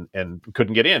 and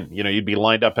couldn't get in. You'd be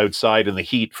lined up outside in the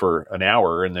heat for an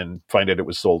hour and then find out it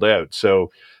was sold out. So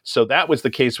that was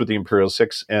the case with the Imperial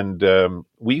Six, and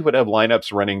we would have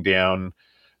lineups running down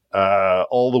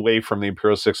all the way from the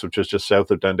Imperial Six, which was just south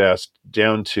of Dundas,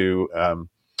 down to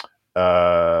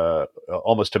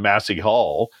almost to Massey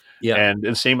Hall. Yeah.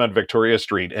 And same on Victoria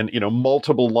Street, and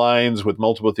multiple lines with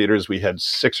multiple theaters. We had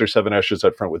 6 or 7 ushers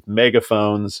up front with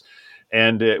megaphones,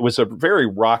 and it was a very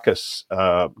raucous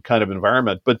kind of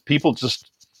environment. But people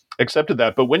just accepted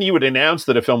that. But when you would announce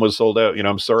that a film was sold out,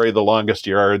 I'm sorry, The Longest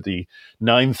Yard, the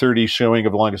 9:30 showing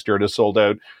of The Longest Yard is sold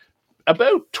out.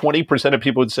 About 20% of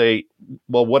people would say,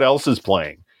 "Well, what else is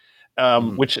playing?"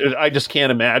 Which I just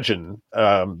can't imagine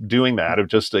doing that. Of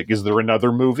just like, is there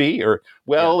another movie? Or,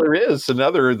 there is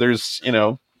another. There's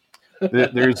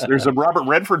there's a Robert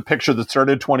Redford picture that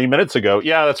started 20 minutes ago.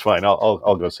 Yeah, that's fine.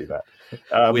 I'll go see that.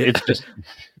 It's just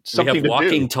something we have to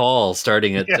Walking do. Tall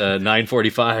starting at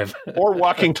 9:45, or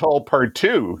Walking Tall Part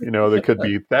 2.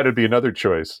 That'd be another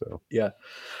choice. So yeah.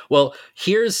 Well,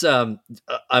 here's I'm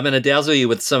going to dazzle you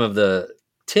with some of the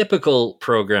typical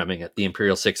programming at the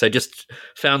Imperial Six. I just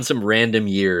found some random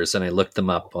years and I looked them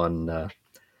up on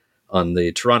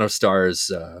the Toronto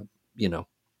Star's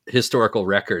historical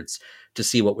records to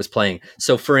see what was playing.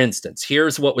 So, for instance,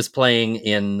 here's what was playing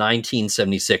in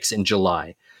 1976 in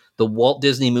July: the Walt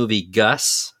Disney movie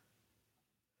Gus.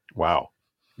 Wow.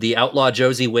 The Outlaw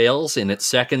Josie Wales in its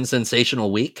second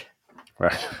sensational week.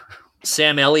 Right.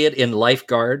 Sam Elliott in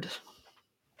Lifeguard.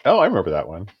 Oh, I remember that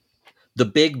one. The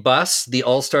Big Bus, the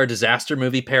all-star disaster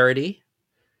movie parody.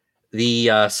 The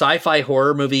sci-fi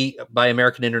horror movie by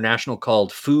American International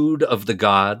called Food of the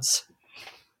Gods.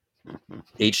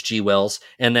 H.G. Wells.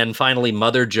 And then finally,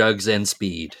 Mother Jugs and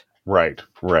Speed. Right.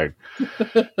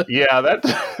 Yeah,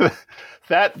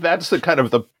 that's the kind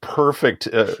of the perfect,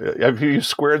 if you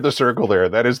squared the circle there,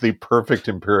 that is the perfect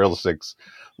Imperial Six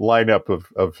lineup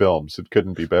of films. It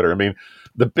couldn't be better. I mean,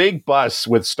 The Big Bus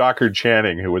with Stockard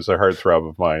Channing, who was a heartthrob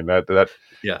of mine,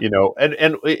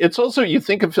 and it's also, you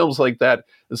think of films like that,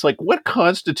 it's like, what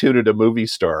constituted a movie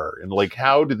star, and like,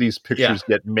 how did these pictures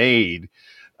get made,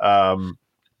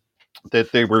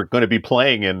 that they were going to be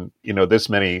playing in, this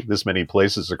many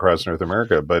places across North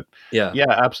America. But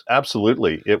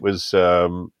absolutely. It was,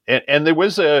 and there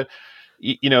was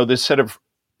this set of,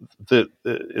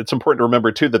 it's important to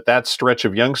remember too that stretch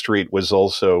of Yonge Street was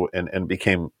also and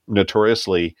became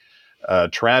notoriously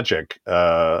tragic,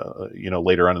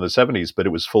 later on in the 70s. But it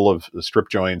was full of strip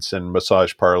joints and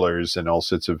massage parlors and all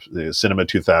sorts of Cinema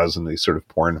 2000, these sort of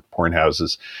porn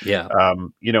houses. Yeah,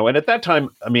 and at that time,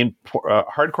 I mean,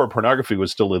 hardcore pornography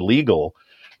was still illegal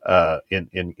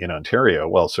in Ontario.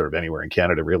 Well, sort of anywhere in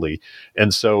Canada, really.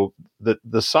 And so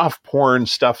the soft porn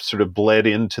stuff sort of bled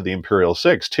into the Imperial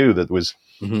Six too. That was.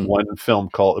 Mm-hmm. One film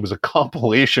it was a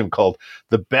compilation called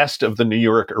The Best of the New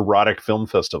York Erotic Film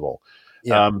Festival.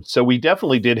 Yeah. So we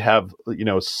definitely did have,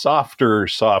 softer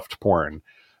soft porn.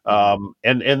 And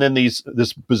then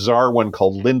this bizarre one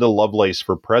called Linda Lovelace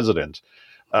for President.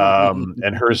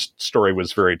 And her story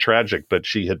was very tragic, but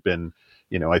she had been,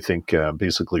 I think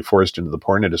basically forced into the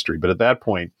porn industry. But at that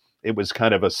point, it was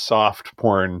kind of a soft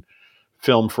porn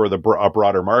film for a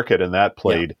broader market, and that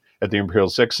played at the Imperial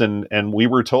Six, and we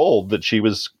were told that she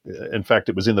was, in fact,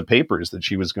 it was in the papers that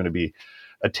she was going to be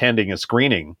attending a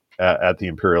screening at the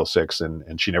Imperial Six,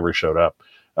 and she never showed up.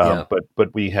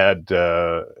 But we had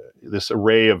this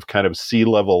array of kind of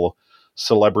C-level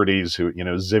celebrities who,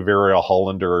 Zeveria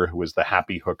Hollander, who was the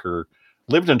happy hooker,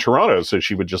 lived in Toronto, so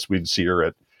we'd see her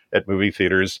at movie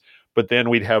theaters. But then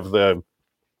we'd have the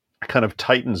kind of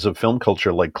titans of film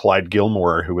culture like Clyde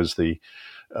Gilmore, who was the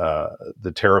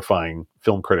terrifying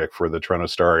film critic for the Toronto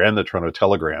Star and the Toronto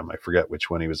Telegram. I forget which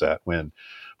one he was at when,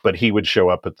 but he would show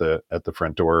up at the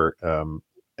front door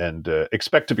and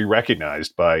expect to be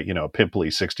recognized by, a pimply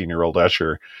 16-year-old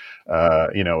usher,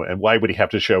 and why would he have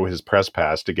to show his press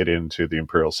pass to get into the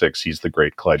Imperial Six? He's the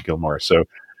great Clyde Gilmore. So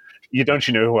you know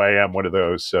who I am, one of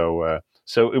those. So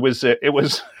it was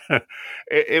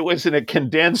it was in a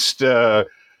condensed,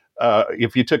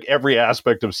 if you took every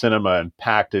aspect of cinema and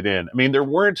packed it in. I mean,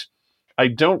 I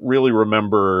don't really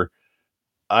remember,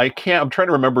 I'm trying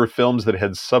to remember films that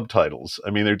had subtitles.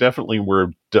 I mean, there definitely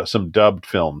were some dubbed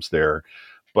films there,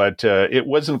 but it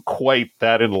wasn't quite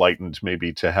that enlightened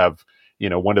maybe to have,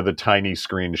 one of the tiny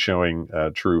screens showing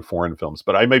true foreign films.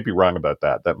 But I might be wrong about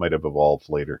that. That might have evolved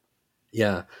later.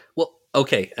 Yeah. Well,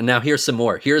 okay. And now here's some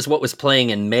more. Here's what was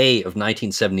playing in May of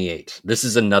 1978. This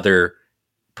is another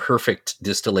perfect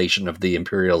distillation of the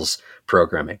Imperial's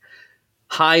programming.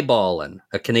 Highballin',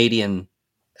 a Canadian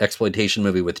exploitation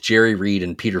movie with Jerry Reed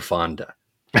and Peter Fonda.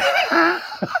 Yeah,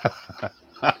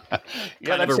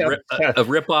 Kind of a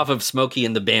rip-off of Smokey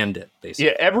and the Bandit,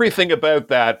 basically. Yeah, everything about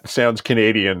that sounds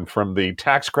Canadian, from the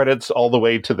tax credits all the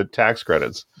way to the tax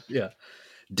credits. Yeah.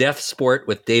 Death Sport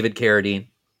with David Carradine.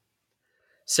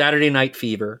 Saturday Night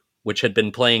Fever, which had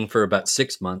been playing for about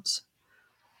 6 months.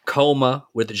 Coma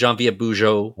with Jean-Pierre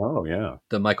Bugeaud. Oh, yeah.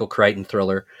 The Michael Crichton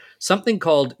thriller. Something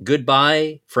called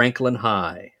Goodbye, Franklin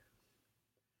High,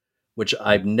 which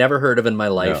I've never heard of in my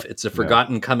life. No, it's a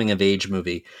forgotten coming-of-age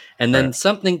movie. And then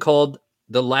something called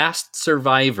The Last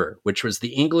Survivor, which was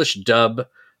the English dub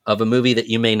of a movie that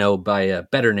you may know by a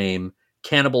better name,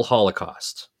 Cannibal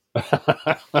Holocaust.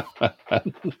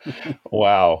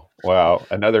 Wow.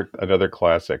 Another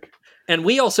classic. And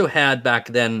we also had back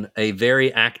then a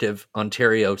very active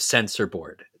Ontario censor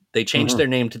board. They changed their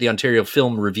name to the Ontario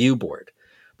Film Review Board.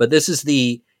 But this is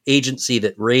the agency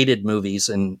that rated movies.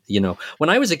 And, when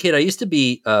I was a kid, I used to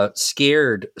be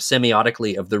scared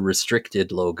semiotically of the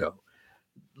restricted logo.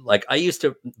 Like, I used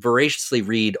to voraciously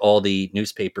read all the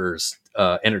newspapers'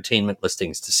 entertainment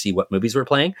listings to see what movies were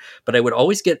playing. But I would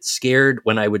always get scared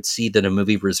when I would see that a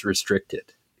movie was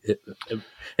restricted.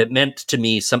 It meant to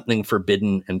me something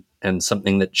forbidden and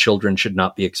something that children should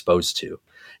not be exposed to.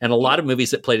 And a lot of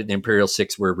movies that played at the Imperial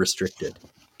Six were restricted.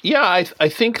 Yeah, I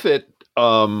think that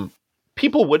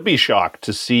people would be shocked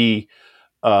to see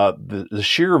the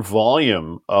sheer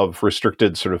volume of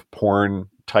restricted sort of porn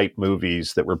type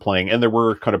movies that were playing. And there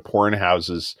were kind of porn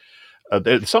houses,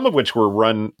 some of which were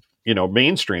run,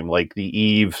 mainstream, like the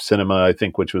Eve Cinema, I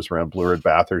think, which was around Bloor and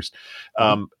Bathurst.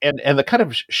 And the kind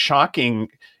of shocking,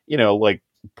 like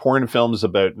porn films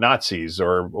about Nazis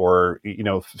or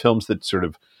films that sort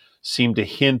of seem to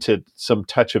hint at some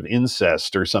touch of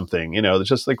incest or something, it's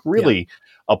just like really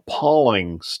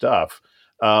appalling stuff.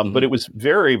 But it was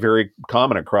very, very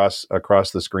common across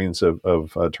the screens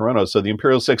of Toronto. So the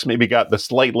Imperial Six maybe got the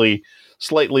slightly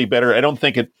better. I don't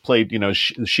think it played,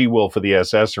 She-Wolf for the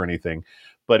SS or anything,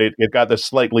 but it got the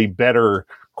slightly better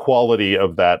quality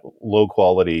of that low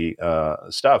quality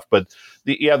stuff. But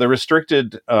the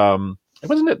restricted,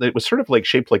 it was sort of like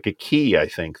shaped like a key, I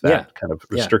think, that kind of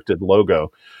restricted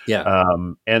logo. Yeah.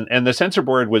 And the censor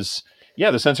board was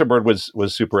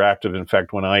super active. In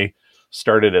fact, when I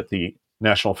started at the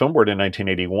National Film Board in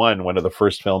 1981, one of the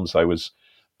first films I was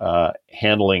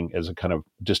handling as a kind of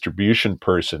distribution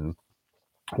person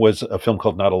was a film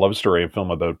called Not a Love Story, a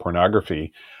film about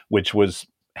pornography, which was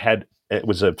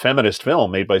a feminist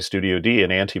film made by Studio D,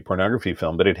 an anti-pornography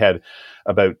film, but it had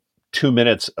about 2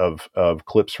 minutes of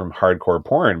clips from hardcore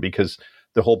porn, because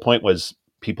the whole point was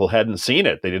people hadn't seen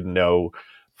it. They didn't know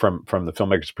from the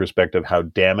filmmaker's perspective how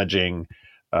damaging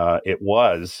it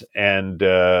was. And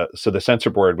so the censor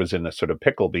board was in a sort of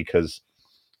pickle, because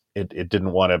it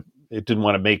didn't want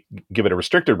to give it a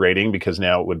restricted rating, because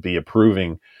now it would be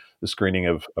approving the screening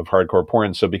of hardcore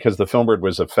porn. So because the film board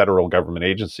was a federal government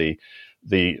agency,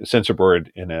 the censor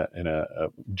board, in a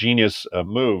genius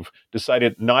move,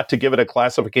 decided not to give it a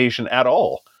classification at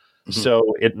all. Mm-hmm.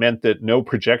 So it meant that no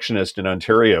projectionist in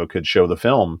Ontario could show the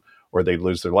film, or they'd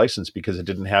lose their license, because it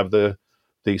didn't have the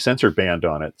censor band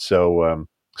on it. So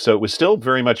it was still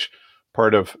very much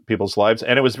part of people's lives,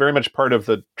 and it was very much part of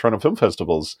the Toronto Film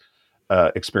Festival's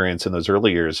experience in those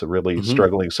early years, really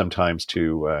struggling sometimes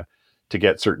to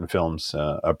get certain films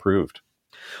approved.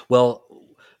 Well,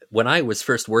 when I was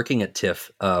first working at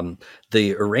TIFF,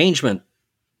 the arrangement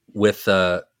with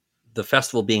the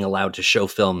festival being allowed to show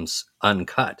films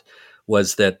uncut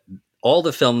was that all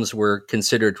the films were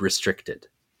considered restricted,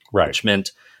 right? Which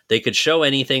meant they could show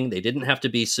anything. They didn't have to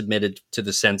be submitted to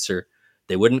the censor.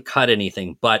 They wouldn't cut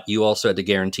anything, but you also had to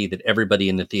guarantee that everybody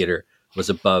in the theater was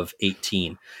above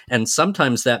 18. And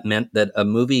sometimes that meant that a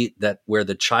movie where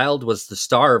the child was the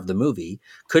star of the movie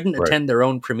couldn't attend their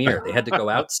own premiere. They had to go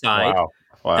outside. Wow.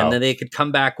 And then they could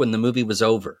come back when the movie was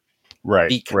over.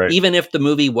 Right. Even if the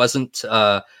movie wasn't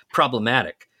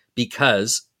problematic,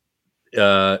 because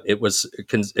it was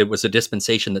a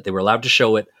dispensation that they were allowed to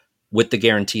show it with the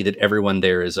guarantee that everyone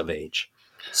there is of age.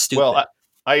 Stupid. Well,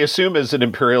 I assume as an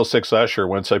Imperial Six usher,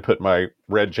 once I put my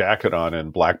red jacket on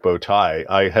and black bow tie,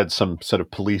 I had some sort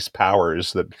of police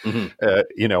powers that,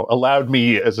 allowed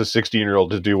me as a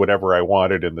 16-year-old to do whatever I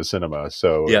wanted in the cinema.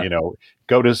 So,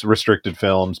 go to restricted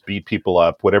films, beat people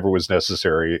up, whatever was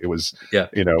necessary. It was,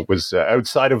 was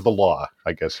outside of the law,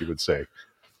 I guess you would say.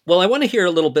 Well, I want to hear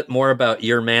a little bit more about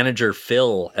your manager,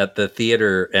 Phil, at the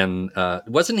theater. And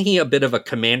wasn't he a bit of a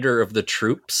commander of the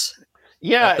troops?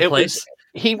 Yeah, it was.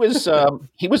 He was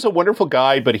a wonderful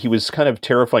guy, but he was kind of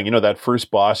terrifying. That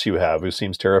first boss you have who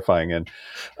seems terrifying. And,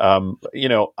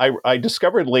 I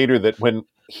discovered later that when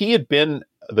he had been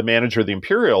the manager of the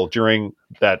Imperial during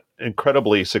that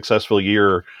incredibly successful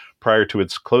year prior to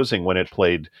its closing, when it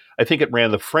played, I think it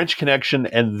ran The French Connection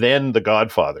and then The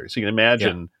Godfather. So you can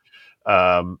imagine,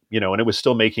 and it was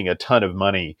still making a ton of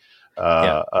money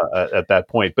at that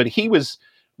point. But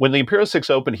when the Imperial Six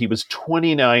opened, he was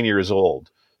 29 years old.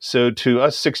 So to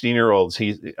us 16-year-olds,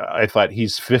 I thought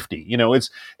he's 50.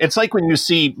 It's like when you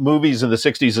see movies in the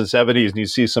 60s and 70s and you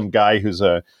see some guy who's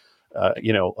a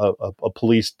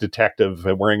police detective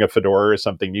wearing a fedora or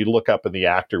something, you look up and the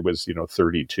actor was,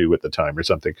 32 at the time or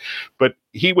something. But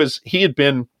he had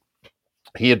been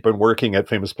working at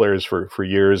Famous Players for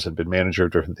years and been manager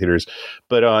of different theaters.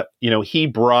 But, he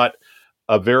brought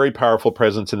a very powerful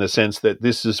presence in the sense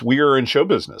that we are in show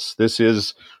business.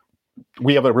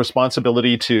 We have a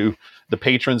responsibility to the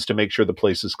patrons to make sure the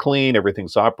place is clean,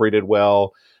 everything's operated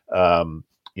well.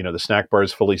 The snack bar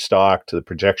is fully stocked. The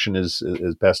projection is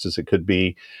as best as it could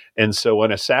be. And so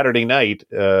on a Saturday night,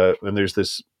 and there's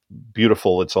this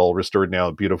beautiful, it's all restored now,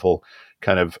 beautiful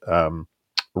kind of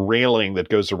railing that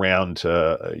goes around.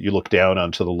 You look down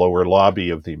onto the lower lobby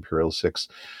of the Imperial Six.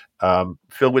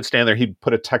 Phil would stand there. He'd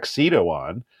put a tuxedo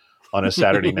on a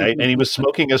Saturday night, and he was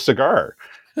smoking a cigar.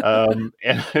 And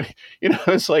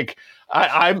it's like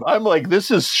I'm like, this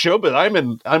is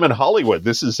showbiz. I'm in Hollywood.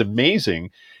 This is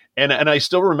amazing. And I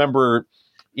still remember,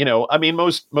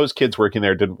 most kids working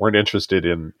there weren't interested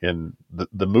in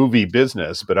the movie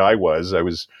business, but I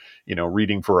was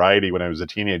reading Variety when I was a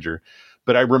teenager.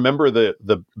 But I remember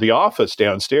the office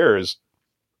downstairs,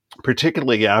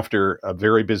 particularly after a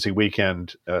very busy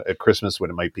weekend at Christmas, when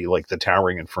it might be like The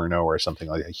Towering Inferno or something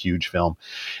like a huge film.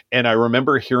 And I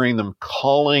remember hearing them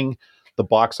calling the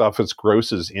box office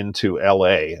grosses into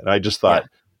LA. And I just thought,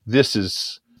 this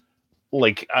is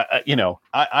like,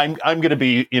 I'm going to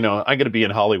be, I'm going to be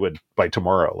in Hollywood by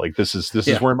tomorrow. Like this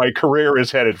is where my career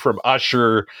is headed, from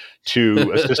usher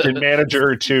to assistant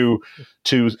manager to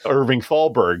Irving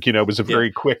Thalberg. It was a very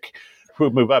quick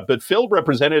move up, but Phil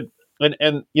represented,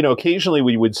 and occasionally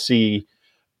we would see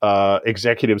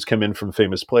executives come in from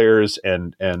Famous Players,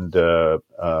 and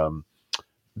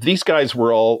these guys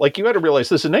were all like, you had to realize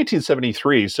this is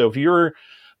 1973. So if you're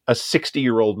a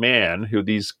 60-year-old man, who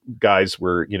these guys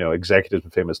were, executives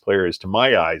and Famous Players, to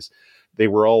my eyes, they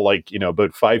were all like,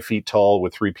 about 5 feet tall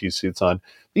with 3-piece suits on.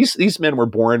 These men were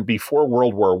born before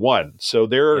World War I. So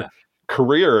their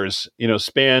careers,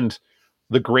 spanned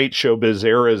the great showbiz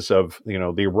eras of,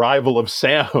 the arrival of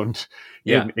sound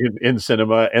in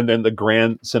cinema, and then the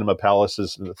grand cinema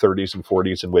palaces in the 30s and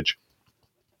 40s, in which,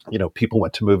 people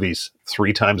went to movies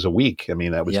 3 times a week. I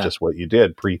mean, that was just what you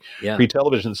did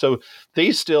pre-television. So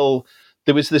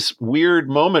there was this weird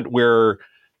moment where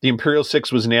the Imperial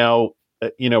Six was now,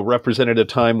 represented a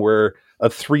time where a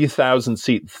 3,000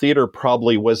 seat theater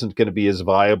probably wasn't going to be as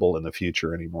viable in the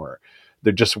future anymore.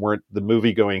 There just weren't, the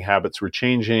movie going habits were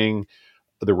changing.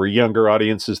 There were younger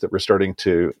audiences that were starting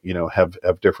to, have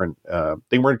different,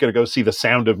 they weren't going to go see The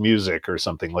Sound of Music or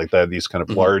something like that. These kind of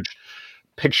large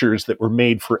pictures that were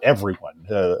made for everyone,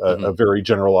 a very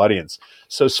general audience.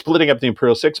 So splitting up the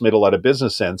Imperial Six made a lot of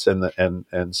business sense,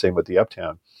 and same with the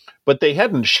Uptown. But they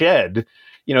hadn't shed,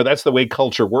 that's the way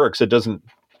culture works. It doesn't,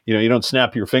 you don't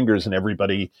snap your fingers and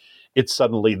everybody, it's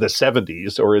suddenly the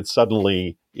 70s, or it's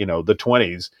suddenly, the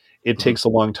 20s. It takes a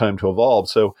long time to evolve.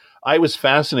 So I was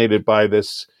fascinated by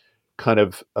this kind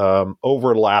of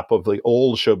overlap of the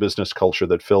old show business culture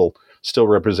that Phil still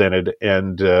represented,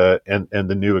 and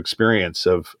the new experience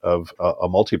of a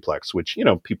multiplex, which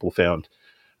people found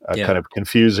kind of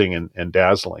confusing and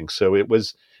dazzling. So it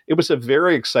was a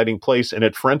very exciting place, and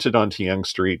it fronted onto Yonge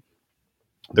Street.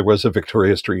 There was a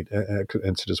Victoria Street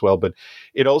incident as well, but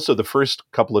it also, the first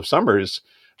couple of summers,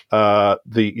 the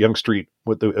Yonge Street,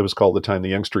 it was called at the time the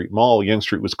Yonge Street Mall. Yonge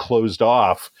Street was closed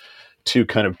off to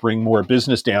kind of bring more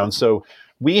business down. So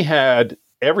we had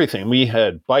everything. We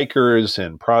had bikers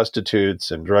and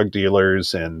prostitutes and drug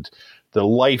dealers, and the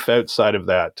life outside of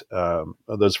that,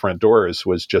 those front doors,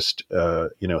 was just,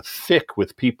 thick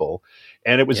with people.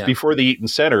 And it was before the Eaton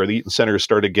Center. The Eaton Center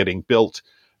started getting built,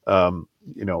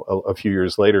 a few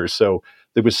years later. So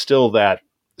there was still that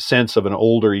sense of an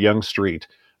older Yonge Street,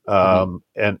 and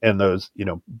those,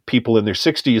 people in their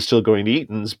 60s still going to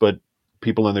Eaton's, but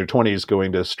people in their 20s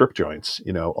going to strip joints,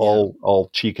 all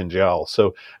cheek and jowl.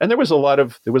 So, and there was a lot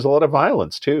of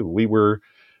violence too.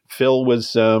 Phil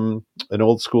was an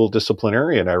old school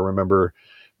disciplinarian. I remember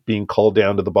being called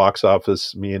down to the box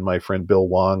office, me and my friend Bill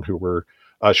Wong, who were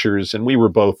ushers, and we were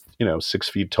both, 6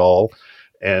 feet tall,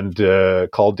 and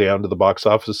called down to the box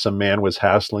office. Some man was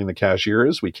hassling the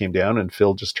cashiers. We came down, and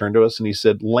Phil just turned to us and he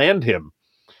said, "Land him."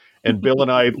 And Bill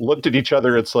and I looked at each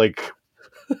other. It's like,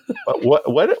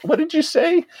 What did you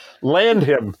say? Land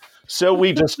him. So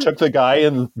we just took the guy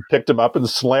and picked him up and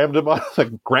slammed him on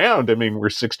the ground. I mean, we're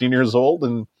 16 years old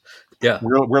and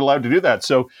we're allowed to do that.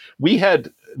 So we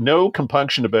had no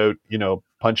compunction about,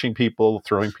 punching people,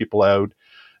 throwing people out.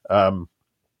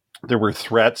 There were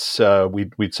threats.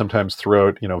 We'd sometimes throw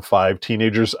out, 5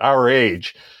 teenagers our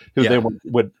age who then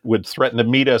would threaten to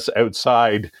meet us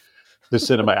outside the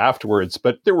cinema afterwards.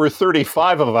 But there were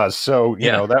 35 of us. So,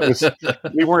 that was,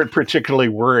 we weren't particularly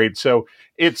worried. So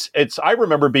I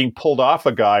remember being pulled off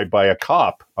a guy by a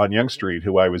cop on Yonge Street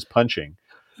who I was punching.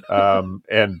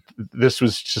 And this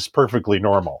was just perfectly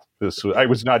normal. I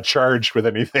was not charged with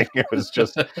anything. It was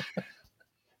just,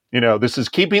 this is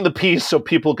keeping the peace so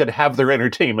people could have their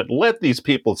entertainment. Let these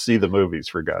people see the movies,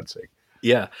 for God's sake.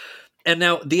 Yeah. And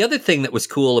now the other thing that was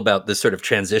cool about this sort of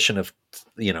transition of,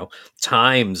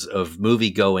 times of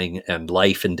movie going and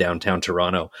life in downtown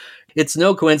Toronto, it's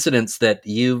no coincidence that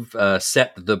you've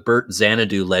set the Burt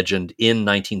Xanadu legend in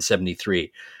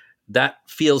 1973. That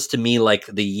feels to me like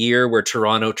the year where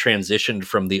Toronto transitioned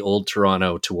from the old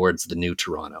Toronto towards the new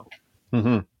Toronto.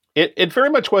 Mm-hmm. It very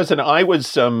much was. And I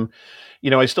was,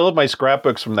 I still have my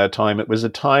scrapbooks from that time. It was a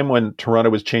time when Toronto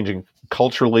was changing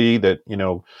culturally, that,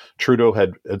 Trudeau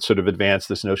had sort of advanced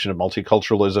this notion of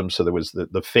multiculturalism. So there was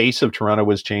the face of Toronto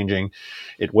was changing.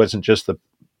 It wasn't just the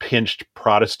pinched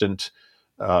Protestant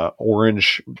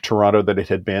orange Toronto that it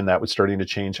had been. That was starting to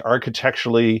change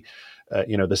architecturally. The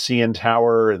CN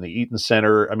Tower and the Eaton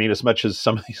Centre. I mean, as much as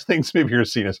some of these things maybe are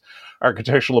seen as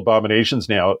architectural abominations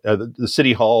now, the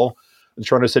City Hall, the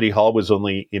Toronto City Hall was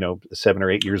only, 7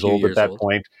 or 8 years old at that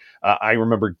point. I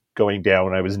remember going down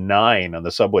when I was 9 on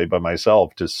the subway by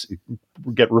myself to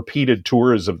get repeated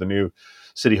tours of the new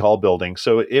City Hall building.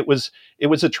 So it was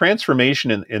a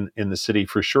transformation in the city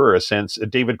for sure. A sense.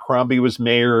 David Crombie was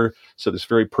mayor, so this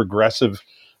very progressive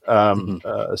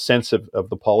sense of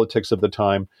the politics of the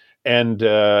time. And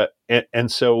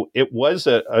so it was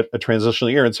a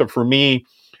transitional year. And so for me,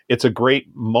 it's a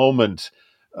great moment.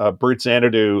 Burt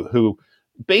Xanadu, who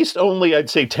based only, I'd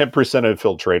say 10% of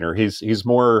Phil Traynor. He's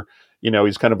more,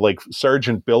 he's kind of like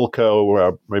Sergeant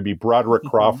Bilko, maybe Broderick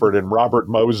Crawford and Robert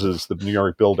Moses, the New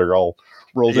York builder, all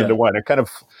rolled into one. It kind of,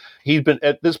 he's been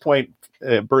at this point,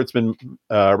 Burt's been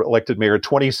elected mayor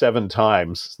 27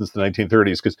 times since the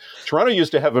 1930s, because Toronto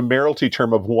used to have a mayoralty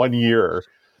term of 1 year.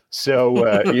 So,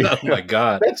 oh my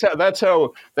God, that's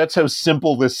how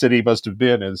simple this city must have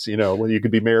been. Is when you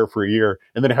could be mayor for a year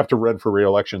and then have to run for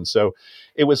re-election. So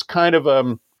it was kind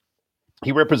of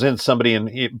he represents somebody,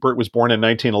 and Burt was born in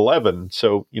 1911.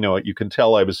 So you can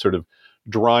tell I was sort of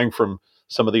drawing from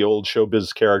some of the old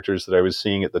showbiz characters that I was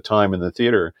seeing at the time in the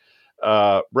theater,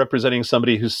 representing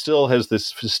somebody who still has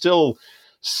still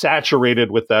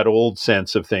saturated with that old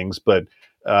sense of things, but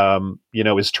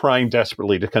is trying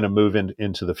desperately to kind of move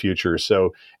into the future.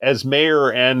 So as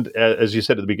mayor, and as you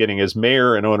said at the beginning, as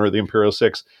mayor and owner of the Imperial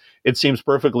Six, it seems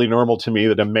perfectly normal to me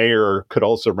that a mayor could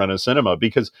also run a cinema,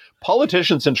 because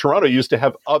politicians in Toronto used to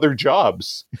have other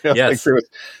jobs. Yes. Like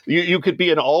you could be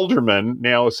an alderman,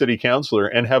 now a city councillor,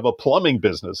 and have a plumbing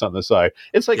business on the side.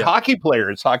 It's like hockey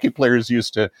players. Hockey players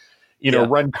used to,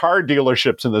 run car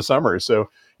dealerships in the summer.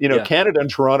 So, Canada and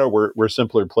Toronto were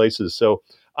simpler places. So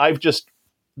I've just,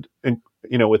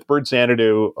 with Burt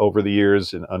Xanadu over the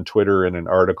years and on Twitter and in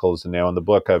articles and now in the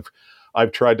book,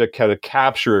 I've tried to kind of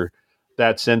capture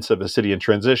that sense of a city in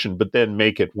transition, but then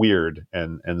make it weird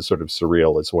and sort of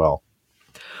surreal as well.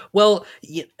 Well,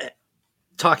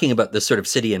 talking about this sort of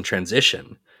city in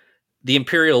transition, the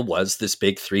Imperial was this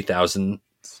big 3,000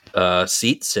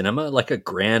 seat cinema, like a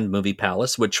grand movie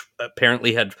palace, which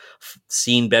apparently had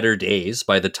seen better days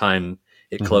by the time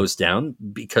it closed down,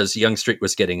 because Yonge Street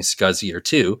was getting scuzzier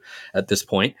too at this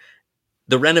point.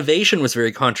 The renovation was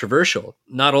very controversial.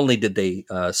 Not only did they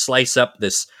slice up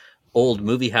this old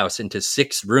movie house into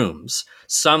 6 rooms,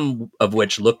 some of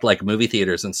which looked like movie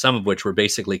theaters and some of which were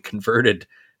basically converted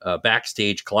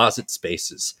backstage closet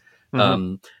spaces.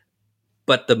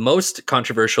 But the most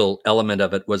controversial element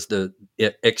of it was the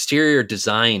exterior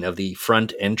design of the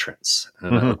front entrance.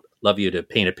 And I would love you to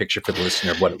paint a picture for the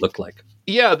listener of what it looked like.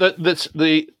 Yeah,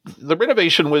 the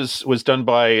renovation was done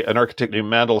by an architect named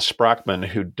Mandel Sprachman,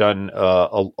 who'd done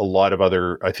a lot of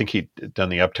other. I think he'd done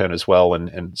the Uptown as well,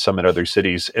 and some in other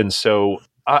cities. And so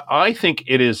I think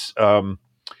it is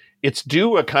it's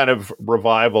due a kind of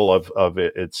revival of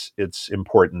its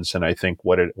importance, and I think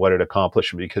what it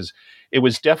accomplished, because it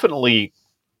was definitely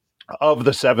of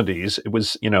the 70s. It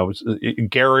was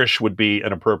garish would be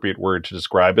an appropriate word to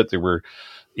describe it. There were.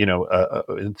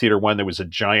 In Theater One, there was a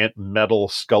giant metal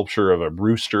sculpture of a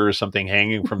rooster or something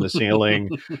hanging from the ceiling.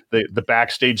 The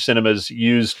backstage cinemas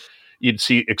used, You'd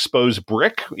see exposed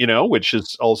brick, which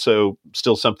is also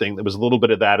still something that was a little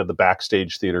bit of that at the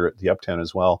Backstage Theater at the Uptown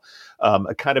as well.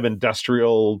 A kind of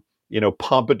industrial,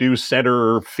 Pompidou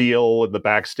Center feel in the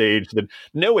backstage.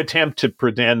 No attempt to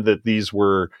pretend that these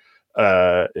were,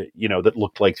 that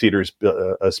looked like theaters,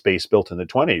 a space built in the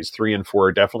 20s. 3 and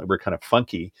 4 definitely were kind of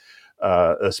funky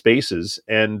spaces.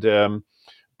 And,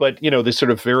 but, there's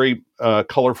sort of very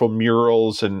colorful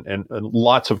murals and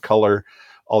lots of color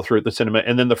all throughout the cinema.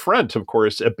 And then the front, of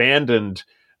course, abandoned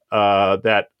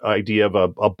that idea of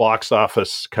a box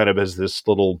office kind of as this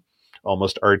little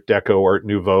almost Art Deco, Art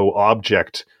Nouveau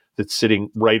object that's sitting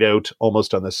right out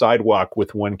almost on the sidewalk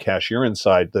with one cashier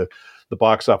inside. The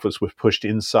box office was pushed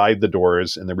inside the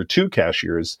doors, and there were 2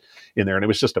 cashiers in there, and it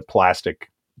was just a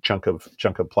plastic chunk of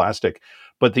plastic.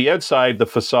 But the outside, the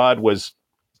facade was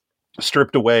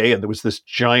stripped away, and there was this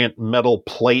giant metal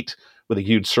plate with a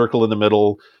huge circle in the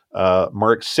middle,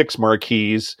 6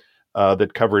 marquees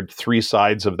that covered 3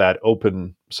 sides of that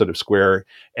open sort of square.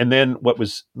 And then what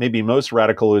was maybe most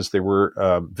radical is there were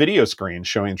video screens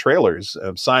showing trailers,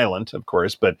 silent, of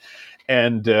course,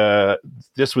 and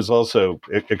this was also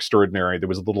extraordinary. There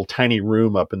was a little tiny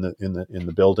room up in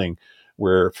the building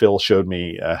where Phil showed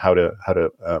me how to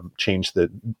change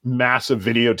the massive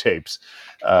videotapes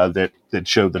that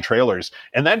showed the trailers,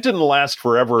 and that didn't last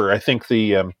forever. I think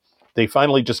they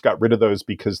finally just got rid of those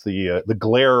because the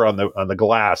glare on the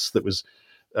glass that was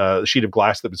a sheet of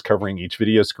glass that was covering each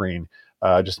video screen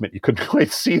just meant you couldn't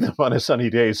quite see them on a sunny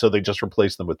day, so they just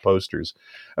replaced them with posters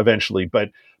eventually.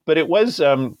 But it was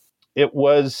at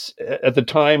the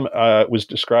time it was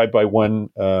described by one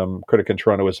critic in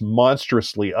Toronto as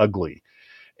monstrously ugly.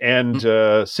 And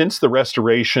since the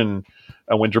restoration,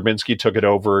 when Drabinski took it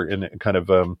over in a kind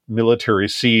of military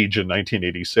siege in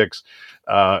 1986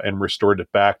 and restored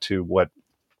it back to what,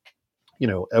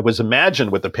 it was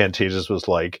imagined what the Pantages was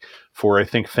like for, I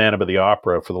think, Phantom of the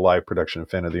Opera, for the live production of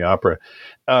Phantom of the Opera.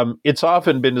 It's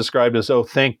often been described as, oh,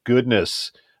 thank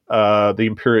goodness,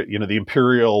 the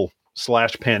Imperial /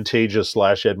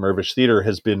 Pantages / Ed Mirvish Theater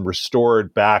has been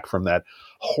restored back from that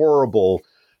horrible,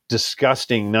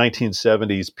 disgusting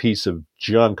 1970s piece of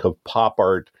junk of pop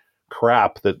art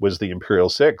crap that was the Imperial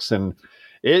Six. And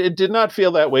it did not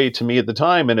feel that way to me at the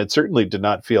time, and it certainly did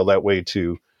not feel that way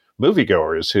to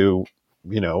moviegoers who,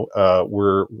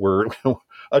 were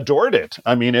adored it.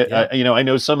 I mean, I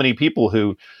know so many people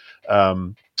who,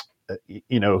 when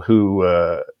you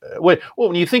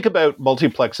think about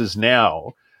multiplexes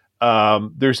now,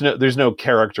 there's no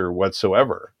character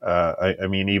whatsoever. I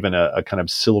mean, even a kind of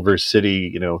Silver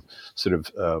City, sort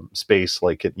of space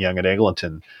like at Yonge and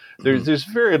Eglinton, there's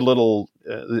very little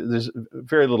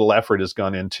effort has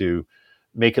gone into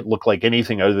make it look like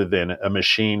anything other than a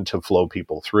machine to flow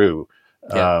people through.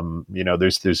 Yeah. I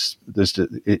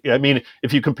mean,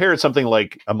 if you compare something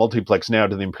like a multiplex now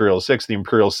to the Imperial Six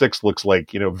looks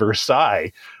like,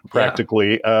 Versailles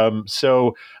practically. Yeah.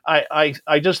 So I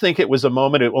just think it was a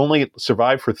moment. It only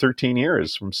survived for 13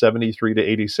 years, from 73 to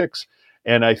 86.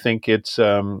 And I think it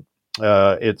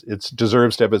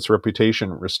deserves to have its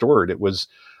reputation restored. It was,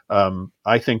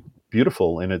 I think,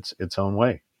 beautiful in its own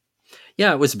way.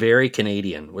 Yeah, it was very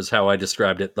Canadian, was how I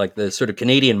described it. Like the sort of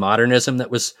Canadian modernism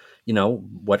that was,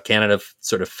 what Canada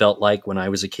sort of felt like when I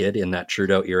was a kid in that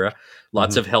Trudeau era.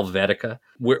 Lots of Helvetica,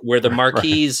 where the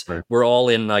marquees were all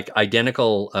in like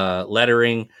identical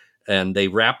lettering, and they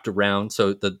wrapped around.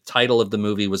 So the title of the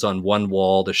movie was on one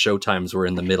wall. The showtimes were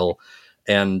in the middle,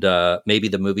 and maybe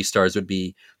the movie stars would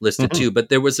be listed too. But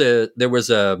there was a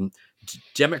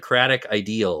democratic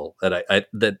ideal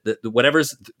that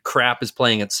whatever's crap is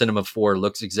playing at Cinema 4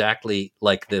 looks exactly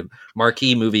like the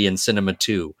marquee movie in Cinema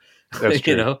 2. That's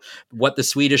true. What the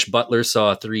Swedish butler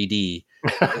saw 3D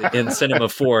in Cinema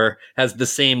 4 has the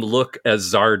same look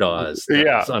as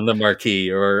Zardoz on the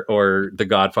marquee, or The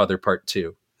Godfather Part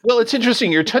 2. Well, it's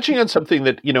interesting. You're touching on something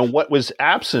that, what was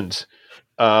absent,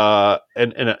 and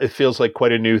it feels like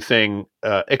quite a new thing,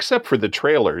 except for the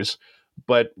trailers,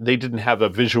 but they didn't have a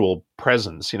visual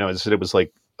presence. I said it was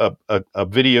like a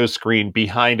video screen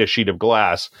behind a sheet of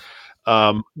glass.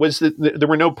 Was that there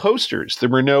were no posters, there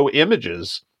were no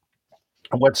images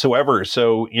whatsoever.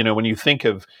 So, when you think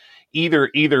of either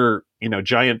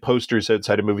giant posters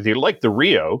outside a movie theater, like the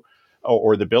Rio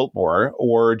or the Biltmore,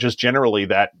 or just generally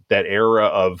that era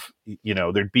of,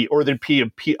 there'd be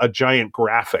a giant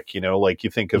graphic, like you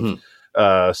think of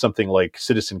something like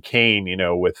Citizen Kane,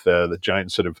 with the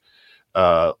giant sort of,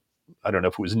 I don't know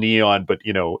if it was neon, but,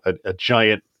 a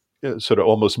giant sort of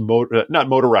almost not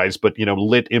motorized, but,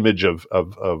 lit image of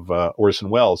Orson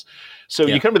Welles. So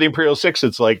you come to the Imperial Six,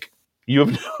 it's like, you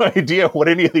have no idea what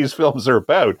any of these films are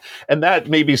about. And that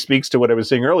maybe speaks to what I was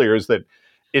saying earlier, is that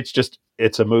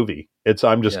it's a movie.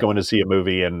 I'm just going to see a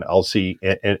movie, and I'll see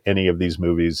any of these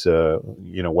movies,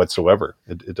 whatsoever.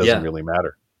 It doesn't really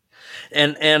matter.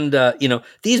 And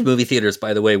these movie theaters,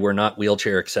 by the way, were not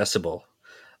wheelchair accessible.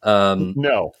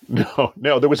 No.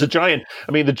 There was the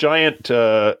giant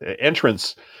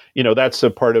entrance. That's a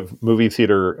part of movie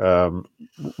theater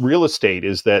real estate,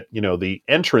 is that, the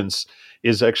entrance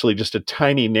is actually just a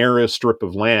tiny, narrow strip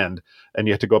of land, and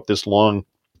you have to go up this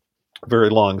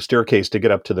very long staircase to get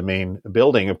up to the main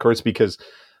building, of course, because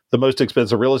the most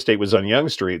expensive real estate was on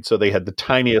Yonge Street. So they had the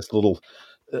tiniest little,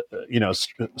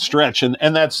 stretch.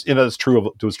 And that's, it was true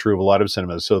of a lot of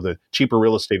cinemas. So the cheaper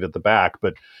real estate at the back,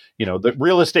 but, the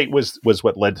real estate was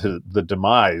what led to the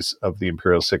demise of the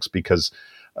Imperial Six, because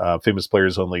Famous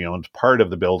Players only owned part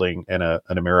of the building, and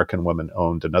an American woman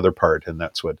owned another part. And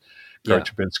that's what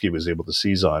Garth Drabinsky was able to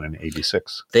seize on in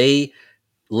 86. They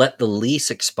let the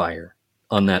lease expire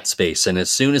on that space, and as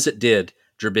soon as it did,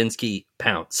 Drabinsky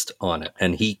pounced on it,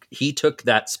 and he took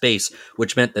that space,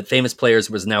 which meant that Famous Players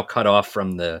was now cut off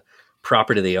from the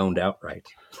property they owned outright.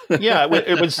 Yeah,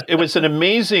 it was an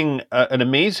amazing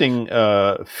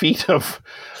feat of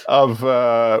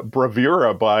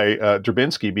bravura by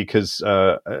Drabinsky, because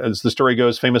as the story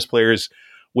goes, Famous Players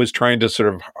was trying to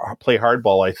sort of play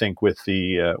hardball, I think, with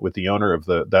the owner of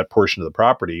that portion of the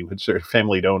property, which their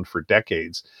family had owned for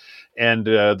decades. And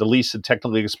the lease had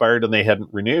technically expired, and they hadn't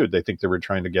renewed. They think they were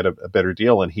trying to get a better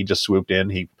deal, and he just swooped in.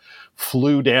 He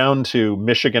flew down to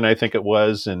Michigan, I think it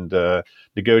was, and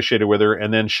negotiated with her,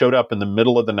 and then showed up in the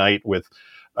middle of the night with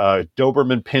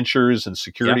Doberman pinchers and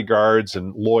security guards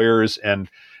and lawyers, and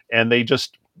they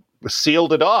just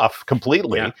sealed it off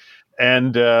completely. Yeah.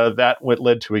 And that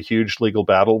led to a huge legal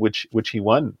battle, which he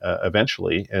won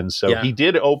eventually. And so he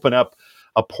did open up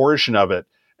a portion of it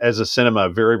as a cinema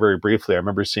very, very briefly. I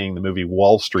remember seeing the movie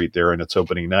Wall Street there in its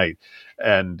opening night.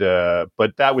 And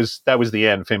but that was the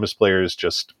end. Famous Players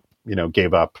just,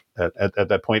 gave up at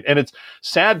that point. And it's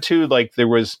sad too, like there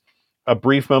was a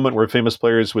brief moment where Famous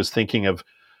Players was thinking of,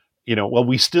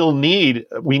 we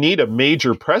need a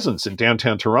major presence in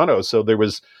downtown Toronto. So there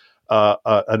was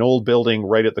an old building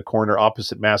right at the corner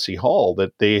opposite Massey Hall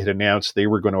that they had announced they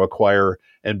were going to acquire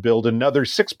and build another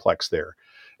sixplex there.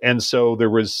 And so there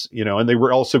was, and they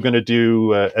were also going to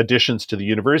do additions to the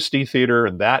University Theater,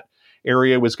 and that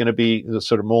area was going to be the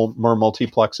sort of more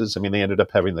multiplexes. I mean, they ended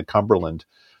up having the Cumberland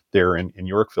there in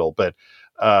Yorkville. But,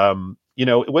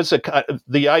 it was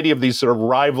the idea of these sort of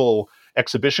rival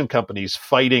exhibition companies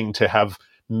fighting to have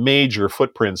major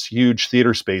footprints, huge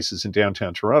theater spaces in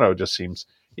downtown Toronto just seems,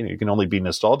 you can only be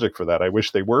nostalgic for that. I wish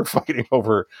they were fighting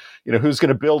over, who's going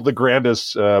to build the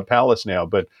grandest palace now.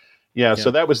 But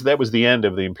so that was the end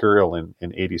of the Imperial in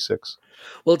 86.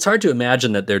 Well, it's hard to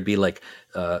imagine that there'd be like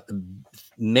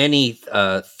many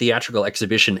theatrical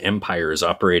exhibition empires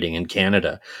operating in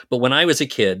Canada. But when I was a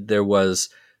kid, there was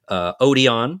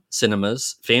Odeon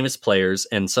Cinemas, Famous Players,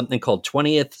 and something called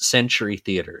 20th Century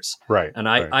Theaters. Right. And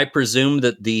I presume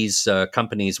that these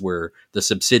companies were the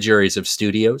subsidiaries of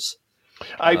studios.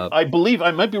 I believe,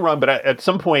 I might be wrong, but at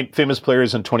some point, Famous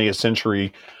Players and 20th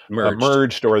Century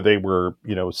merged, or they were,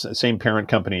 same parent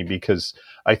company, because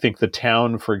I think the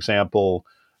Town, for example,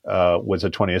 was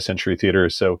a 20th Century Theater.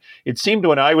 So it seemed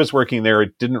when I was working there,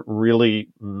 it didn't really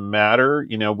matter.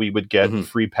 We would get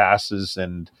free passes,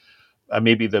 and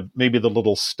maybe the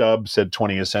little stub said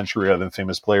 20th Century rather than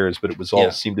Famous Players, but it was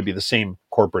all seemed to be the same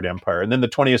corporate empire. And then the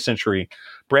 20th Century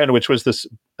brand, which was this,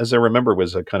 as I remember,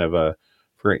 was a kind of a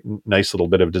very nice little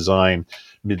bit of design,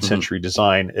 mid-century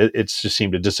design. It just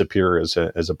seemed to disappear as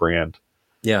a brand.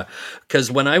 Yeah, because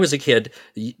when I was a kid,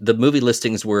 the movie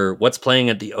listings were what's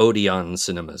playing at the Odeon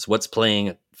cinemas, what's playing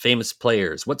at Famous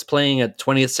Players, what's playing at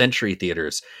 20th Century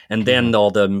Theaters, and then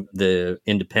all the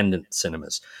independent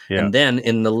cinemas. Yeah. And then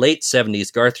in the late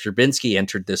 70s, Garth Drabinsky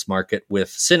entered this market with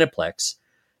Cineplex,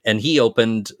 and he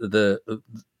opened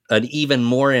an even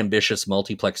more ambitious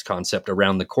multiplex concept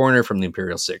around the corner from the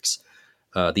Imperial Six,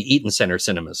 the Eaton Center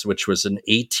Cinemas, which was an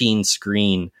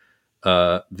 18-screen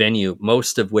venue,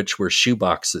 most of which were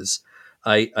shoeboxes.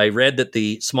 I read that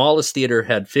the smallest theater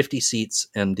had 50 seats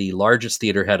and the largest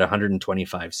theater had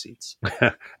 125 seats.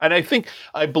 And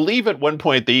I believe at one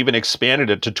point they even expanded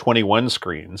it to 21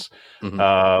 screens.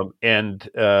 And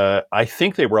I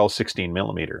think they were all 16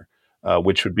 millimeter.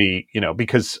 Which would be,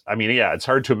 because, it's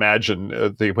hard to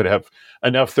imagine they would have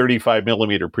enough 35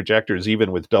 millimeter projectors,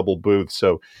 even with double booths.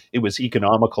 So it was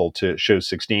economical to show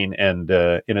 16. And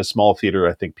in a small theater,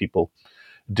 I think people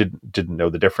didn't know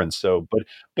the difference. So, but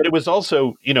it was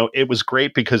also, it was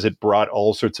great because it brought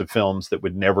all sorts of films that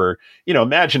would never,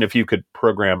 imagine if you could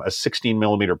program a 16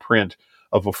 millimeter print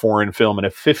of a foreign film in a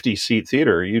 50-seat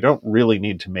theater. You don't really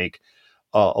need to make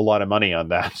a lot of money on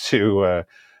that to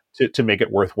make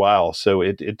it worthwhile. So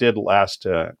it did last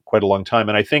quite a long time.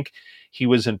 And I think he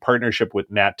was in partnership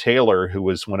with Nat Taylor, who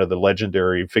was one of the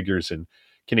legendary figures in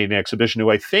Canadian exhibition,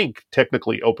 who I think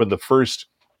technically opened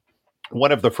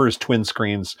one of the first twin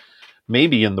screens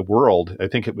maybe in the world. I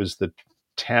think it was the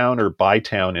Town or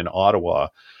Bytown in Ottawa,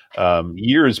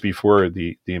 years before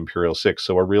the Imperial Six.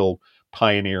 So a real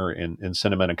pioneer in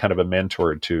cinema and kind of a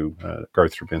mentor to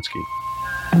Garth Drabinsky.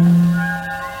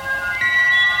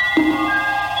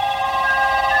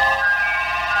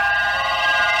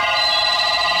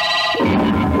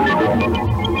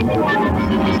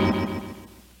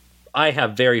 I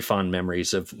have very fond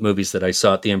memories of movies that I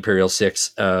saw at the Imperial Six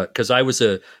because I was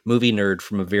a movie nerd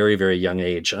from a very, very young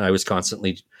age. I was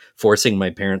constantly forcing my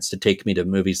parents to take me to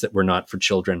movies that were not for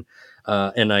children,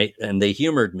 and they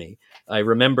humored me. I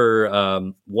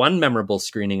remember one memorable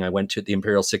screening I went to at the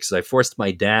Imperial Six. I forced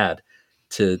my dad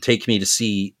to take me to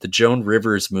see the Joan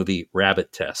Rivers movie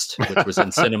Rabbit Test, which was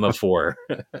in Cinema 4.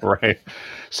 Right.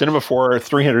 Cinema 4,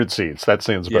 300 seats. That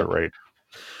sounds about right.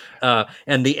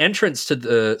 And the entrance to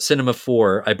the Cinema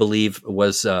 4, I believe,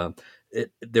 was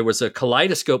there was a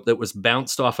kaleidoscope that was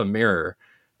bounced off a mirror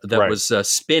that was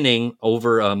spinning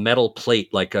over a metal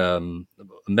plate, like a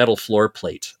metal floor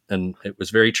plate. And it was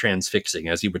very transfixing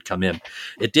as you would come in.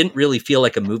 It didn't really feel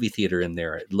like a movie theater in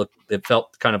there. It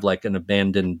felt kind of like an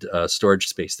abandoned storage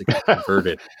space that got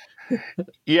converted.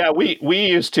 Yeah, we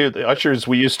used to, the ushers,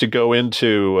 we used to go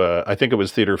into, I think it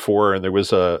was Theater 4, and there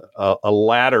was a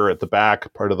ladder at the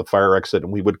back, part of the fire exit,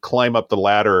 and we would climb up the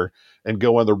ladder and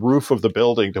go on the roof of the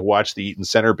building to watch the Eaton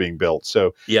Center being built.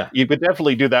 So yeah, you could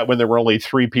definitely do that when there were only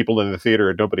 3 people in the theater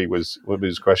and nobody was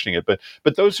questioning it.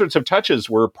 But those sorts of touches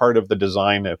were part of the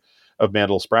design of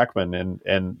Mandel-Sprackman.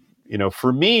 And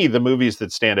for me, the movies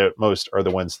that stand out most are the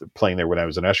ones that playing there when I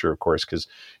was an usher, of course, because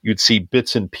you'd see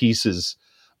bits and pieces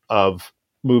of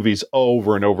movies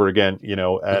over and over again,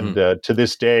 and to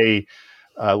this day,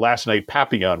 last night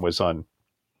Papillon was on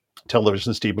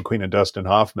television, Steve McQueen and Dustin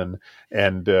Hoffman.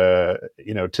 And, to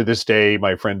this day,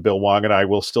 my friend Bill Wong and I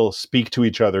will still speak to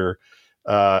each other.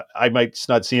 I might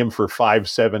not see him for 5,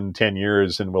 7, 10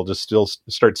 years, and we'll just still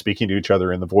start speaking to each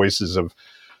other in the voices of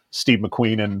Steve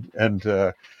McQueen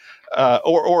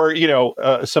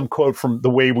or some quote from The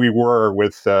Way We Were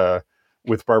with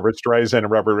Barbra Streisand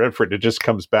and Robert Redford. It just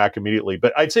comes back immediately.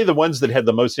 But I'd say the ones that had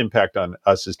the most impact on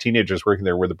us as teenagers working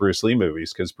there were the Bruce Lee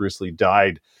movies, because Bruce Lee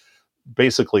died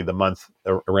basically the month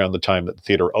around the time that the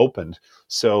theater opened.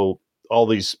 So all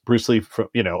these Bruce Lee,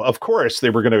 of course,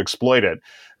 they were going to exploit it.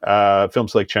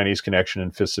 Films like Chinese Connection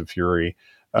and Fists of Fury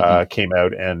came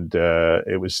out, and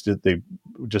they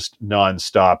just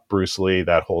nonstop Bruce Lee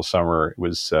that whole summer.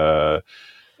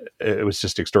 It was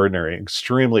just extraordinary,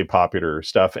 extremely popular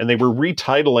stuff. And they were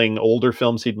retitling older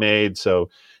films he'd made, so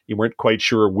you weren't quite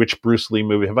sure which Bruce Lee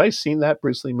movie. Have I seen that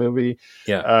Bruce Lee movie?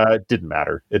 Yeah. It didn't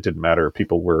matter.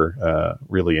 People were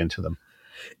really into them.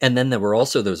 And then there were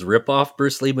also those rip-off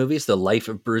Bruce Lee movies, The Life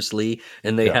of Bruce Lee,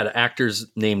 and they had actors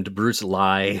named Bruce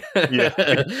Lie.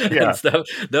 And stuff.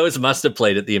 Those must have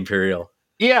played at the Imperial.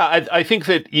 Yeah, I think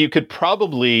that you could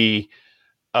probably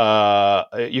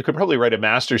write a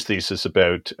master's thesis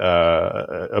about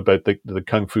the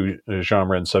kung fu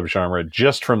genre and subgenre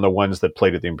just from the ones that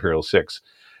played at the Imperial Six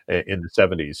in the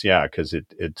 70s. Yeah, because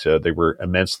they were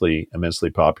immensely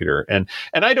popular. And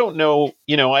I don't know,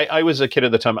 I was a kid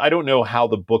at the time. I don't know how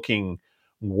the booking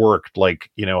worked, like,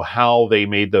 how they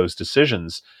made those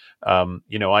decisions. I'm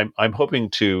hoping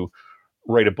to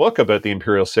write a book about the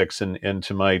Imperial Six, and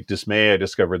to my dismay, I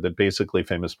discovered that basically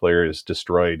Famous Players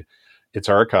destroyed its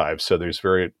archives. So there's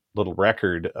very little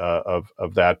record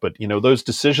of that. But, those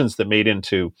decisions that made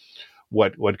into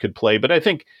what could play. But I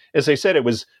think, as I said, it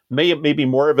was maybe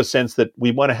more of a sense that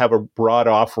we want to have a broad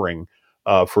offering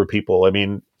for people. I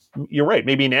mean, you're right.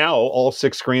 Maybe now all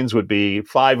 5 of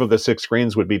the 6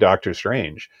 screens would be Doctor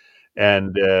Strange.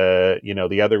 And,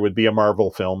 the other would be a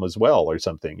Marvel film as well or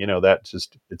something.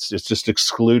 It's just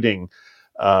excluding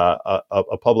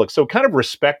a public. So kind of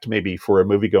respect maybe for a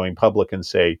movie-going public and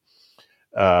say,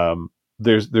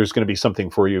 there's going to be something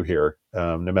for you here,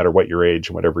 no matter what your age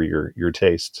and whatever your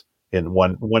tastes in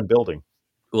one building.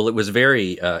 Well, it was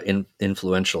very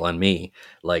influential on me.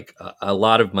 Like a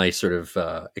lot of my sort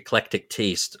of eclectic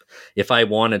taste, if I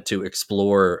wanted to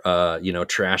explore,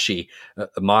 trashy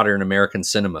modern American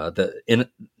cinema,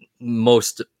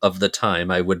 most of the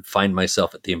time I would find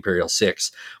myself at the Imperial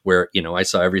Six, where, I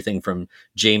saw everything from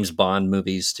James Bond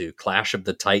movies to Clash of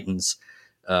the Titans.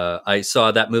 I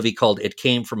saw that movie called It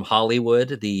Came from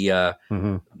Hollywood.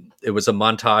 It was a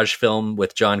montage film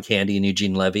with John Candy and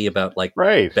Eugene Levy about like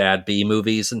bad B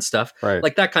movies and stuff. Right.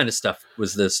 Like that kind of stuff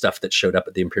was the stuff that showed up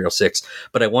at the Imperial Six.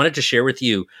 But I wanted to share with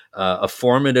you a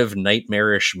formative,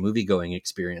 nightmarish movie-going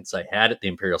experience I had at the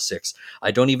Imperial Six. I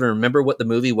don't even remember what the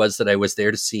movie was that I was there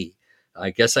to see.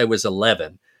 I guess I was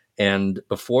 11. And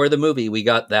before the movie, we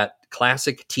got that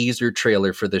classic teaser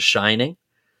trailer for The Shining.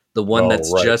 The one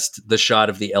that's just the shot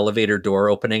of the elevator door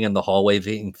opening and the hallway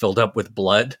being filled up with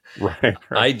blood. Right.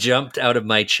 I jumped out of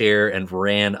my chair and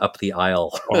ran up the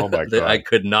aisle. Oh my God. I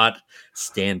could not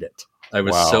stand it. I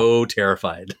was so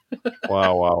terrified.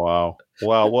 Wow.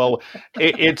 Well,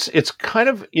 it's kind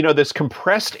of, this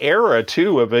compressed era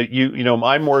too of it.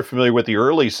 I'm more familiar with the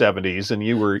early 70s, and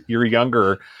you're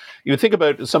younger. You think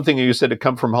about something you said to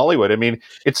come from Hollywood. I mean,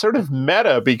 it's sort of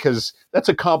meta because that's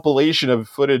a compilation of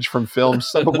footage from films,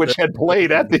 some of which had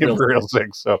played at the Imperial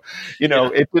Six. So,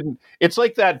 it didn't. It's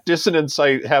like that dissonance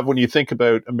I have when you think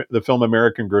about the film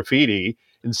American Graffiti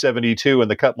in '72,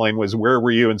 and the cut line was "Where were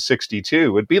you in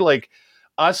 '62?" It'd be like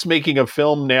us making a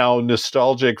film now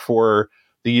nostalgic for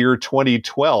the year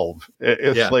 2012.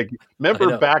 It's like,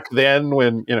 remember back then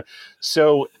when,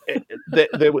 so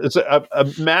there was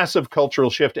a massive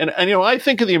cultural shift. And, I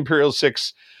think of the Imperial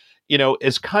Six,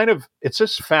 as kind of, it's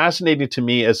just fascinating to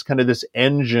me as kind of this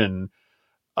engine.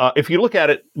 If you look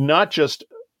at it, not just,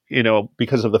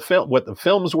 because of the film, what the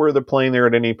films were they're playing there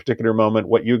at any particular moment,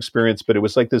 what you experienced, but it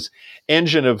was like this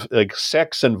engine of like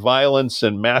sex and violence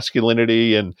and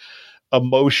masculinity and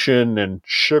emotion and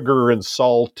sugar and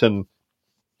salt and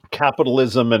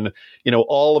capitalism and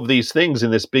all of these things in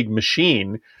this big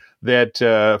machine that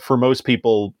for most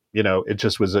people it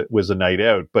just was a night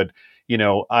out. But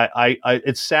I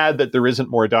it's sad that there isn't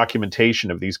more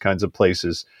documentation of these kinds of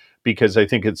places, because I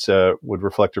think it's would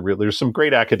reflect there's some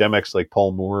great academics like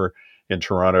Paul Moore in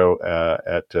Toronto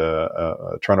at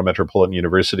Toronto Metropolitan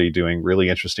University doing really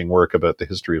interesting work about the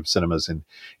history of cinemas in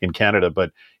Canada.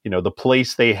 But the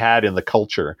place they had in the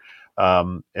culture,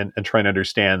 and trying to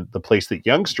understand the place that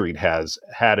Yonge Street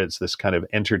had as this kind of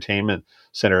entertainment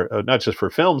center, not just for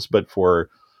films, but for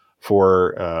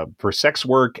sex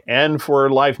work and for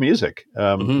live music.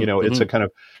 It's a kind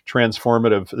of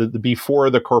transformative before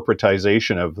the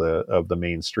corporatization of the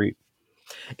main street.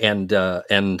 And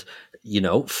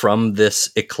from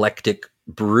this eclectic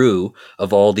brew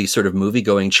of all these sort of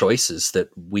movie-going choices that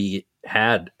we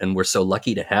had and we're so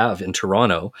lucky to have in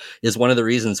Toronto is one of the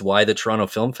reasons why the Toronto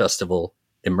Film Festival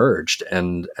emerged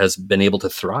and has been able to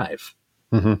thrive.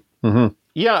 Mm-hmm. Mm-hmm.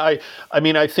 Yeah,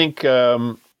 I think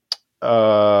the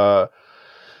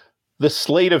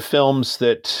slate of films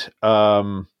that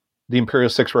the Imperial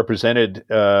Six represented,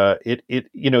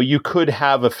 you could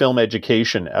have a film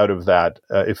education out of that.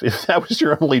 If that was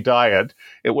your only diet,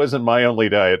 it wasn't my only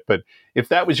diet, but if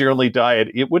that was your only diet,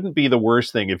 it wouldn't be the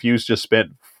worst thing. If you just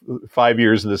spent 5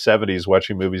 years in the 70s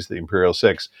watching movies of the Imperial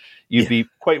Six, you'd be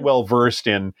quite well versed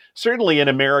certainly in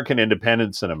American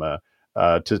independent cinema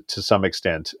to some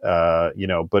extent,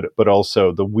 but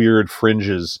also the weird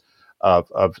fringes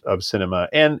of cinema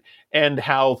and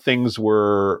how things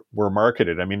were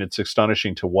marketed. I mean, it's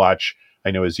astonishing to watch.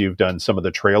 I know, as you've done, some of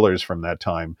the trailers from that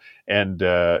time, and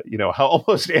how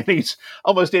almost any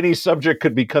subject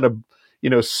could be kind of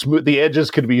smooth. The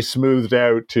edges could be smoothed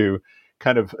out to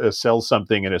kind of sell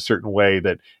something in a certain way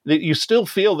that you still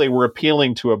feel they were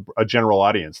appealing to a general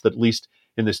audience, that at least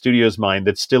in the studio's mind,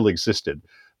 that still existed.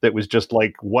 That was just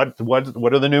like, what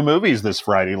are the new movies this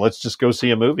Friday? Let's just go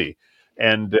see a movie.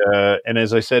 And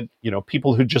as I said,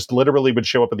 people who just literally would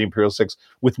show up at the Imperial Six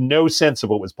with no sense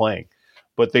of what was playing,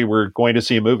 but they were going to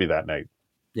see a movie that night.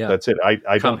 Yeah, that's it.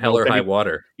 I don't hell or high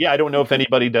water. Yeah, I don't know if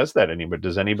anybody does that anymore.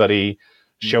 Does anybody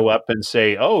show up and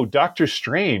say, "Oh, Doctor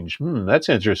Strange, that's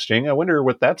interesting. I wonder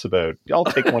what that's about. I'll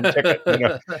take one ticket."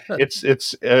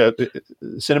 It's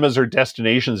cinemas are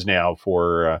destinations now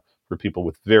for people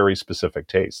with very specific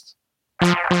tastes.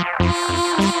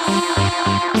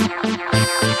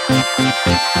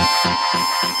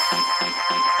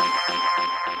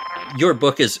 Your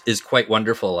book is quite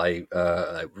wonderful. I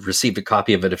received a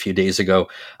copy of it a few days ago,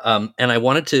 and I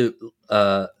wanted to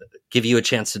give you a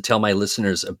chance to tell my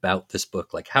listeners about this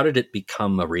book. Like, how did it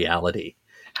become a reality?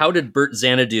 How did Bert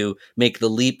Xanadu make the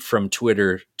leap from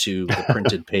Twitter to the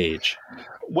printed page?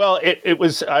 Well, it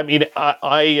was. I mean,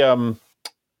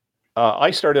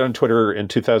 I started on Twitter in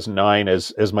 2009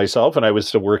 as myself, and I was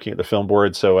still working at the film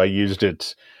board, so I used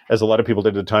it as a lot of people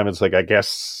did at the time. It's like, I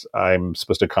guess I'm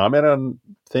supposed to comment on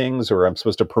things, or I'm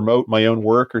supposed to promote my own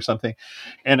work or something.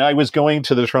 And I was going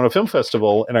to the Toronto Film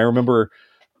Festival, and I remember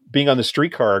being on the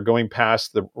streetcar going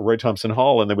past the Roy Thompson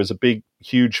Hall, and there was a big,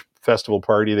 huge festival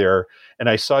party there, and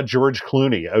I saw George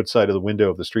Clooney outside of the window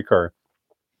of the streetcar.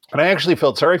 And I actually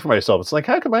felt sorry for myself. It's like,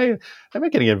 how come I'm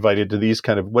not getting invited to these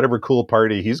kind of whatever cool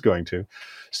party he's going to?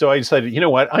 So I decided, you know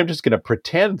what? I'm just going to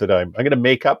pretend that I'm going to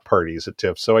make up parties at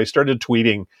TIFF. So I started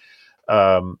tweeting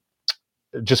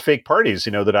just fake parties,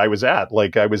 that I was at.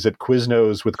 Like I was at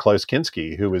Quiznos with Klaus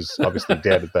Kinski, who was obviously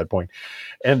dead at that point.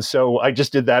 And so I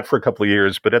just did that for a couple of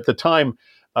years. But at the time,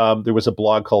 there was a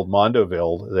blog called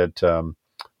Mondoville that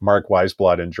Mark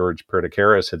Weisblad and George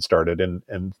Perdicaris had started,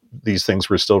 and these things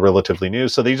were still relatively new.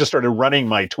 So they just started running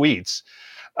my tweets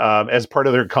as part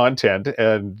of their content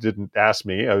and didn't ask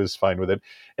me. I was fine with it.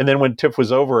 And then when TIFF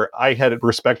was over, I had a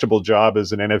respectable job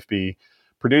as an NFB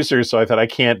producer. So I thought, I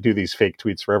can't do these fake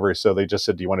tweets forever. So they just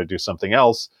said, do you want to do something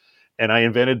else? And I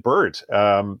invented BERT,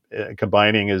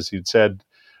 combining, as you'd said,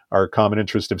 our common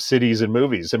interest of cities and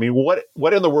movies. I mean,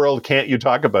 what in the world can't you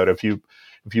talk about if you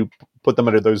put them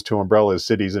under those two umbrellas,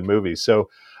 cities and movies? So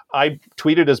I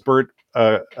tweeted as BERT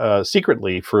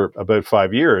secretly for about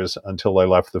 5 years until I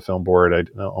left the film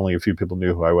board. Only a few people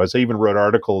knew who I was. I even wrote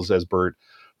articles as BERT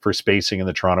for Spacing in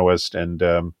the Torontoist,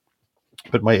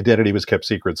 but my identity was kept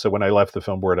secret. So when I left the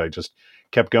film board, I just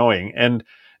kept going. And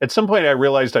at some point, I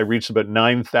realized I reached about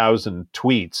 9,000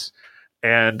 tweets.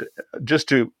 And just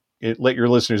to let your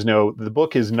listeners know, the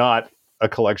book is not a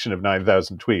collection of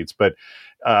 9,000 tweets, but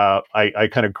I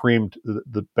kind of creamed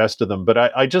the best of them. But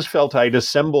I just felt I'd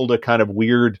assembled a kind of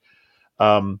weird,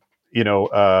 a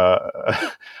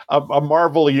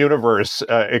Marvel universe,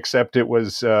 except it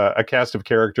was a cast of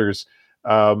characters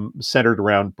centered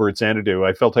around Bert Xanadu.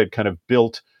 I felt I'd kind of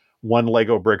built one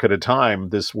Lego brick at a time,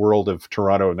 this world of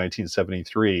Toronto in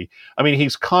 1973. I mean,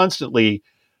 he's constantly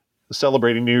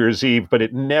celebrating New Year's Eve, but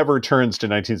it never turns to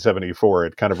 1974.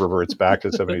 It kind of reverts back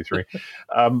to 73.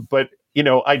 But,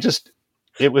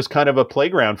 it was kind of a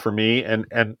playground for me. And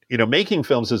making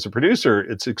films as a producer,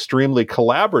 it's extremely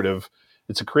collaborative.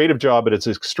 It's a creative job, but it's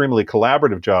an extremely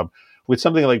collaborative job. With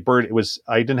something like BERT,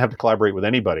 I didn't have to collaborate with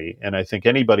anybody. And I think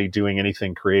anybody doing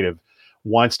anything creative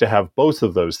wants to have both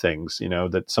of those things,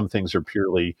 that some things are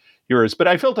purely yours. But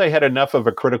I felt I had enough of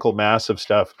a critical mass of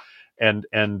stuff. And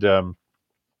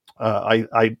I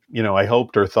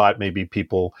hoped or thought maybe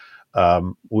people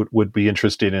would be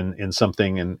interested in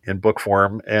something in book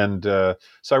form. And so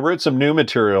I wrote some new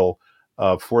material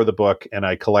for the book, and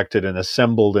I collected and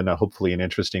assembled in a hopefully an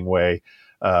interesting way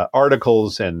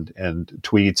articles and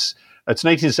tweets. It's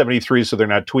 1973, so they're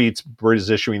not tweets. BERT is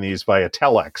issuing these via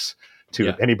telex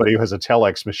to anybody who has a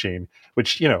telex machine,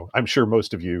 which, I'm sure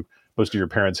most of your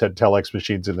parents had telex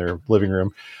machines in their living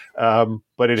room.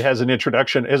 But it has an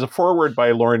introduction, as a foreword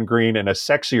by Lauren Green and a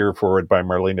sexier foreword by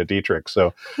Marlene Dietrich.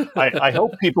 So I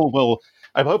hope people will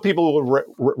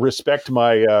respect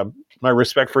my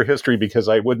respect for history, because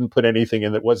I wouldn't put anything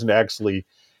in that wasn't actually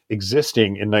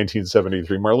existing in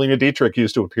 1973. Marlene Dietrich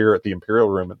used to appear at the Imperial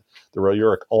Room at the Royal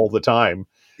York all the time.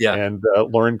 Yeah. And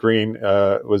Lauren Green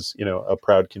was, a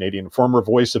proud Canadian, former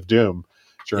voice of doom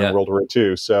during World War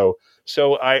II. So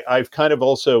I've kind of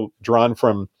also drawn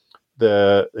from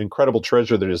the incredible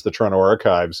treasure that is the Toronto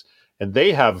Archives, and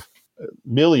they have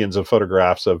millions of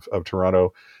photographs of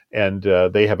Toronto, and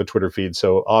they have a Twitter feed.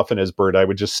 So often as BERT, I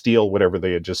would just steal whatever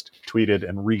they had just tweeted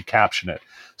and recaption it.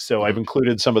 So I've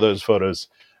included some of those photos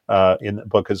in the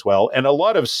book as well. And a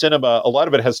lot of cinema, a lot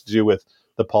of it has to do with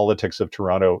the politics of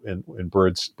Toronto in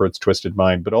BERT's Twisted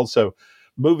Mind, but also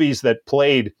movies that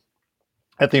played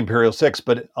at the Imperial Six,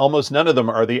 but almost none of them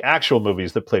are the actual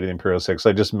movies that played at the Imperial Six.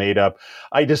 I just made up.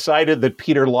 I decided that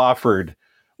Peter Lawford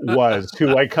was,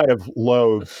 who I kind of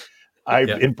loathe.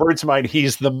 In BERT's mind,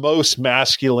 he's the most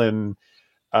masculine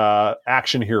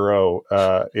action hero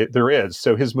there is.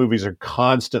 So his movies are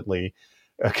constantly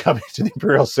coming to the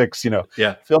Imperial Six.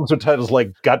 Films with titles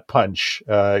like Gut Punch.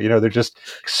 They're just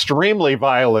extremely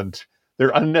violent. They're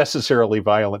unnecessarily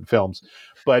violent films.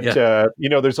 But,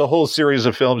 there's a whole series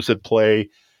of films that play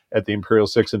at the Imperial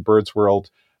Six in BERT's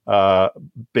world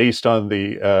based on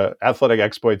the athletic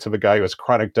exploits of a guy who has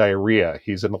chronic diarrhea.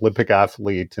 He's an Olympic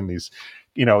athlete, and he's,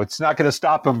 it's not going to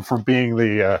stop him from being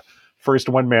the first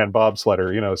one-man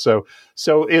bobsledder, So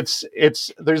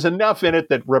there's enough in it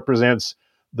that represents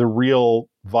the real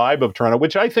vibe of Toronto,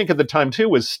 which I think at the time, too,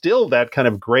 was still that kind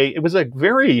of gray. It was a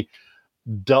very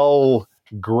dull,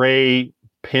 gray,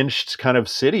 pinched kind of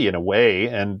city in a way,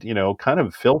 and kind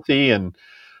of filthy, and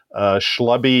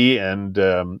schlubby,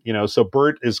 and so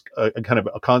Burt is kind of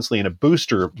constantly in a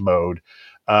booster mode.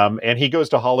 And he goes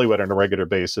to Hollywood on a regular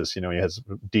basis. He has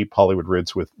deep Hollywood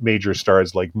roots with major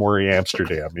stars like Maury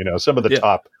Amsterdam, some of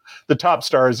the top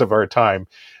stars of our time.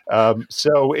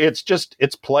 So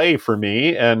it's play for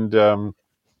me. And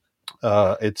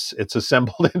it's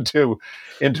assembled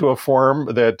into a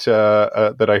form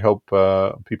that I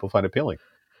hope people find appealing.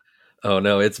 Oh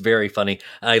no, it's very funny.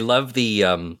 I love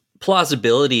the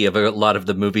plausibility of a lot of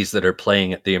the movies that are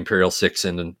playing at the Imperial Six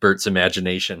in Burt's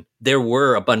imagination. There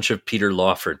were a bunch of Peter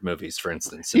Lawford movies, for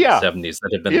instance, in the 70s that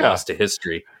had been lost to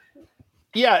history.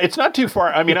 Yeah, it's not too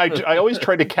far. I mean, I always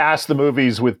try to cast the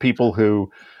movies with people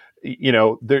who,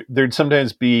 there'd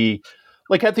sometimes be,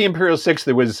 like at the Imperial Six,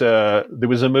 there was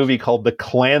a movie called The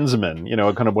Klansman,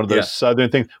 kind of one of those Southern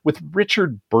things with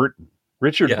Richard Burton.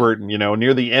 Burton,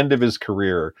 near the end of his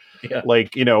career,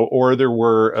 or there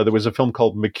was a film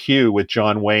called McHugh with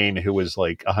John Wayne, who was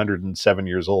like 107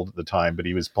 years old at the time, but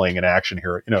he was playing an action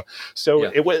hero, So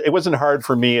it wasn't hard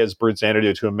for me as Burt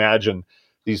Xanadu to imagine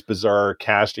these bizarre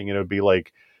casting. It'd be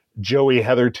like Joey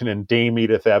Heatherton and Dame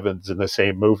Edith Evans in the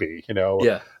same movie,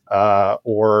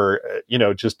 or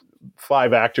just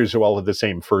 5 actors who all have the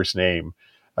same first name,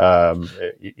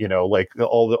 like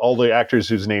all the actors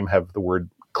whose name have the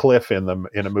word Cliff in them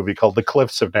in a movie called The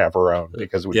Cliffs of Navarone,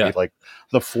 because it would be like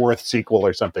the 4th sequel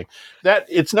or something. That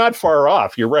it's not far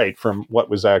off. You're right, from what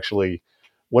was actually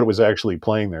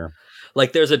playing there.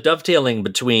 Like there's a dovetailing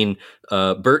between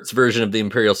Burt's version of the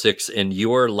Imperial Six and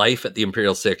your life at the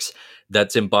Imperial Six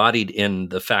that's embodied in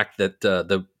the fact that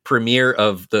the premiere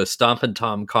of the Stompin'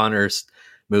 Tom Connors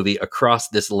movie Across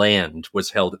This Land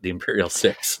was held at the Imperial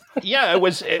Six. Yeah, it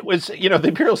was, the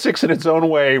Imperial Six in its own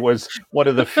way was one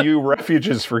of the few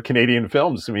refuges for Canadian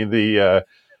films. I mean, the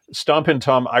Stompin'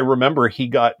 Tom, I remember he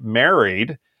got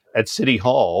married at City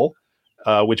Hall,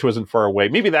 which wasn't far away.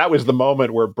 Maybe that was the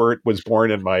moment where Burt was born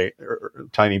in my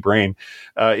tiny brain.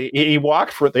 He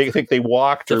walked they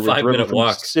walked, or 5-minute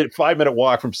walk. 5-minute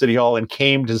walk from City Hall and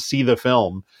came to see the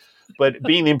film. But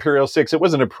being the Imperial Six, it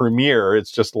wasn't a premiere.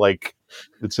 It's just like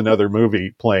it's another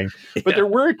movie playing. But there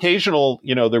were occasional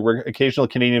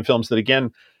Canadian films that,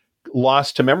 again,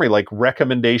 lost to memory, like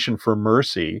Recommendation for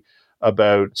Mercy,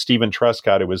 about Stephen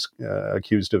Truscott, who was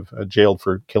accused of jailed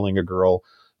for killing a girl.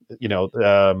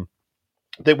 That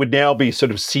would now be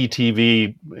sort of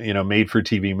CTV, made for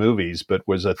TV movies, but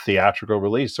was a theatrical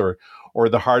release. Or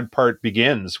The Hard Part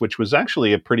Begins, which was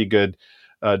actually a pretty good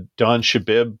Don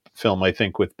Shabib film, I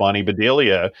think, with Bonnie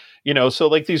Bedelia, so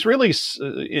like these really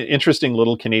interesting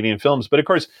little Canadian films. But of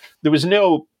course, there was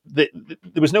no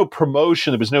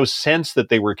promotion. There was no sense that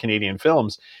they were Canadian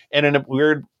films. And in a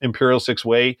weird Imperial Six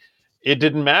way, it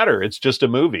didn't matter. It's just a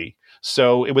movie.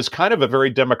 So it was kind of a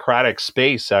very democratic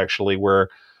space, actually, where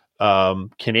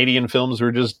Canadian films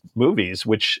were just movies,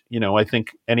 which, I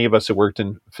think any of us who worked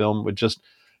in film would just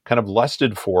kind of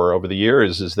lusted for over the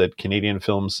years, is that Canadian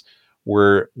films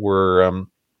were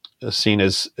seen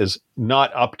as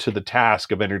not up to the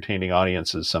task of entertaining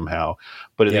audiences somehow.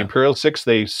 But in the Imperial Six,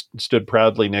 they stood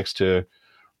proudly next to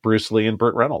Bruce Lee and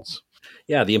Burt Reynolds.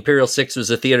 Yeah, the Imperial Six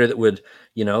was a theater that would,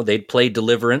 they'd play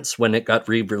Deliverance when it got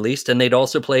re-released, and they'd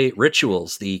also play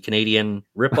Rituals, the Canadian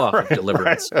ripoff of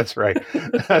Deliverance. Right.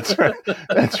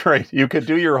 That's right. You could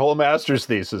do your whole master's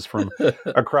thesis from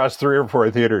across 3 or 4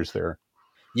 theaters there.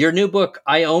 Your new book,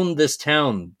 I Own This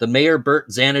Town, the Mayor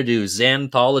Burt Xanadu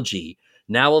Xanthology,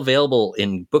 now available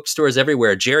in bookstores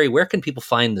everywhere. Jerry, where can people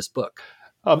find this book?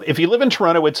 If you live in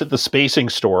Toronto, it's at the Spacing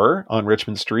Store on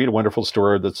Richmond Street, a wonderful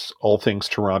store that's all things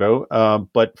Toronto.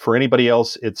 But for anybody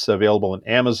else, it's available on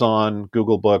Amazon,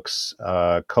 Google Books,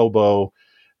 Kobo,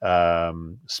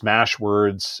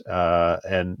 Smashwords,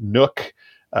 and Nook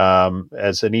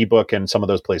as an ebook. And some of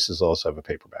those places also have a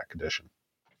paperback edition.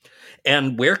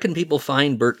 And where can people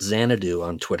find Burt Xanadu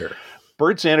on Twitter?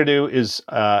 Burt Xanadu is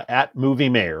at Movie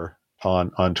Mayor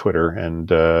on Twitter, and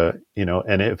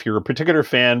and if you're a particular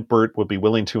fan, Burt would be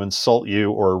willing to insult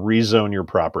you or rezone your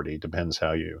property. Depends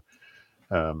how you.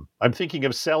 I'm thinking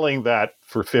of selling that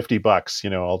for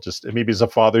 $50. I'll just, maybe as a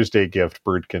Father's Day gift,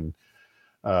 Burt can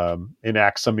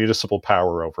enact some municipal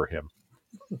power over him.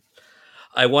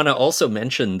 I want to also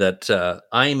mention that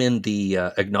I'm in the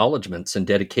acknowledgments and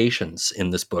dedications in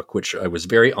this book, which I was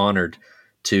very honored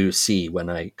to see when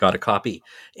I got a copy.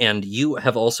 And you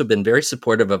have also been very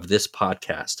supportive of this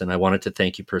podcast, and I wanted to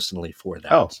thank you personally for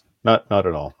that. Oh, not at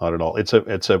all. Not at all. It's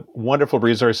a wonderful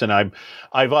resource, and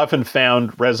I've often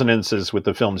found resonances with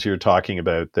the films you're talking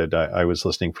about. That I was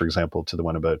listening, for example, to the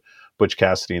one about Butch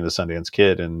Cassidy and the Sundance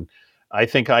Kid, and I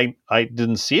think I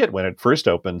didn't see it when it first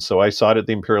opened, so I saw it at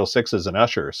the Imperial Six as an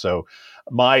usher. So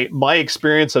my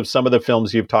experience of some of the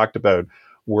films you've talked about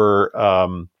were,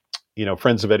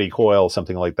 Friends of Eddie Coyle,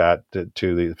 something like that,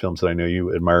 to the films that I know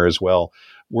you admire as well.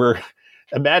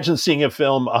 Imagine seeing a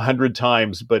film 100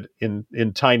 times, but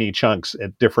in tiny chunks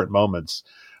at different moments.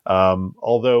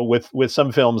 Although with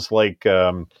some films like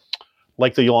The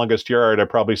Longest Yard, I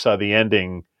probably saw the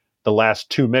ending, the last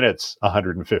 2 minutes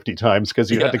 150 times, because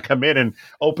you had to come in and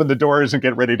open the doors and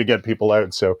get ready to get people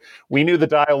out. So we knew the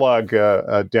dialogue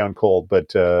down cold,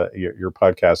 but your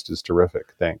podcast is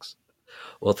terrific. Thanks.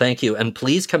 Well, thank you. And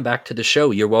please come back to the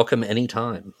show. You're welcome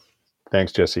anytime.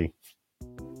 Thanks, Jesse.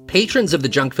 Patrons of the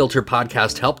Junk Filter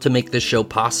podcast help to make this show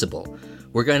possible.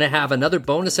 We're going to have another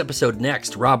bonus episode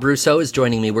next. Rob Russo is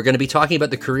joining me. We're going to be talking about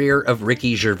the career of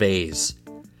Ricky Gervais.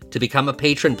 To become a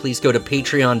patron, please go to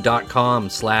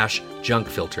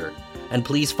patreon.com/junkfilter. And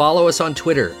please follow us on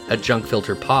Twitter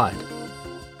 @junkfilterpod.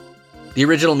 The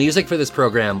original music for this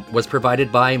program was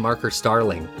provided by Marker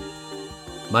Starling.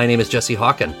 My name is Jesse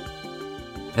Hawken,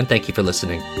 and thank you for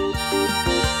listening.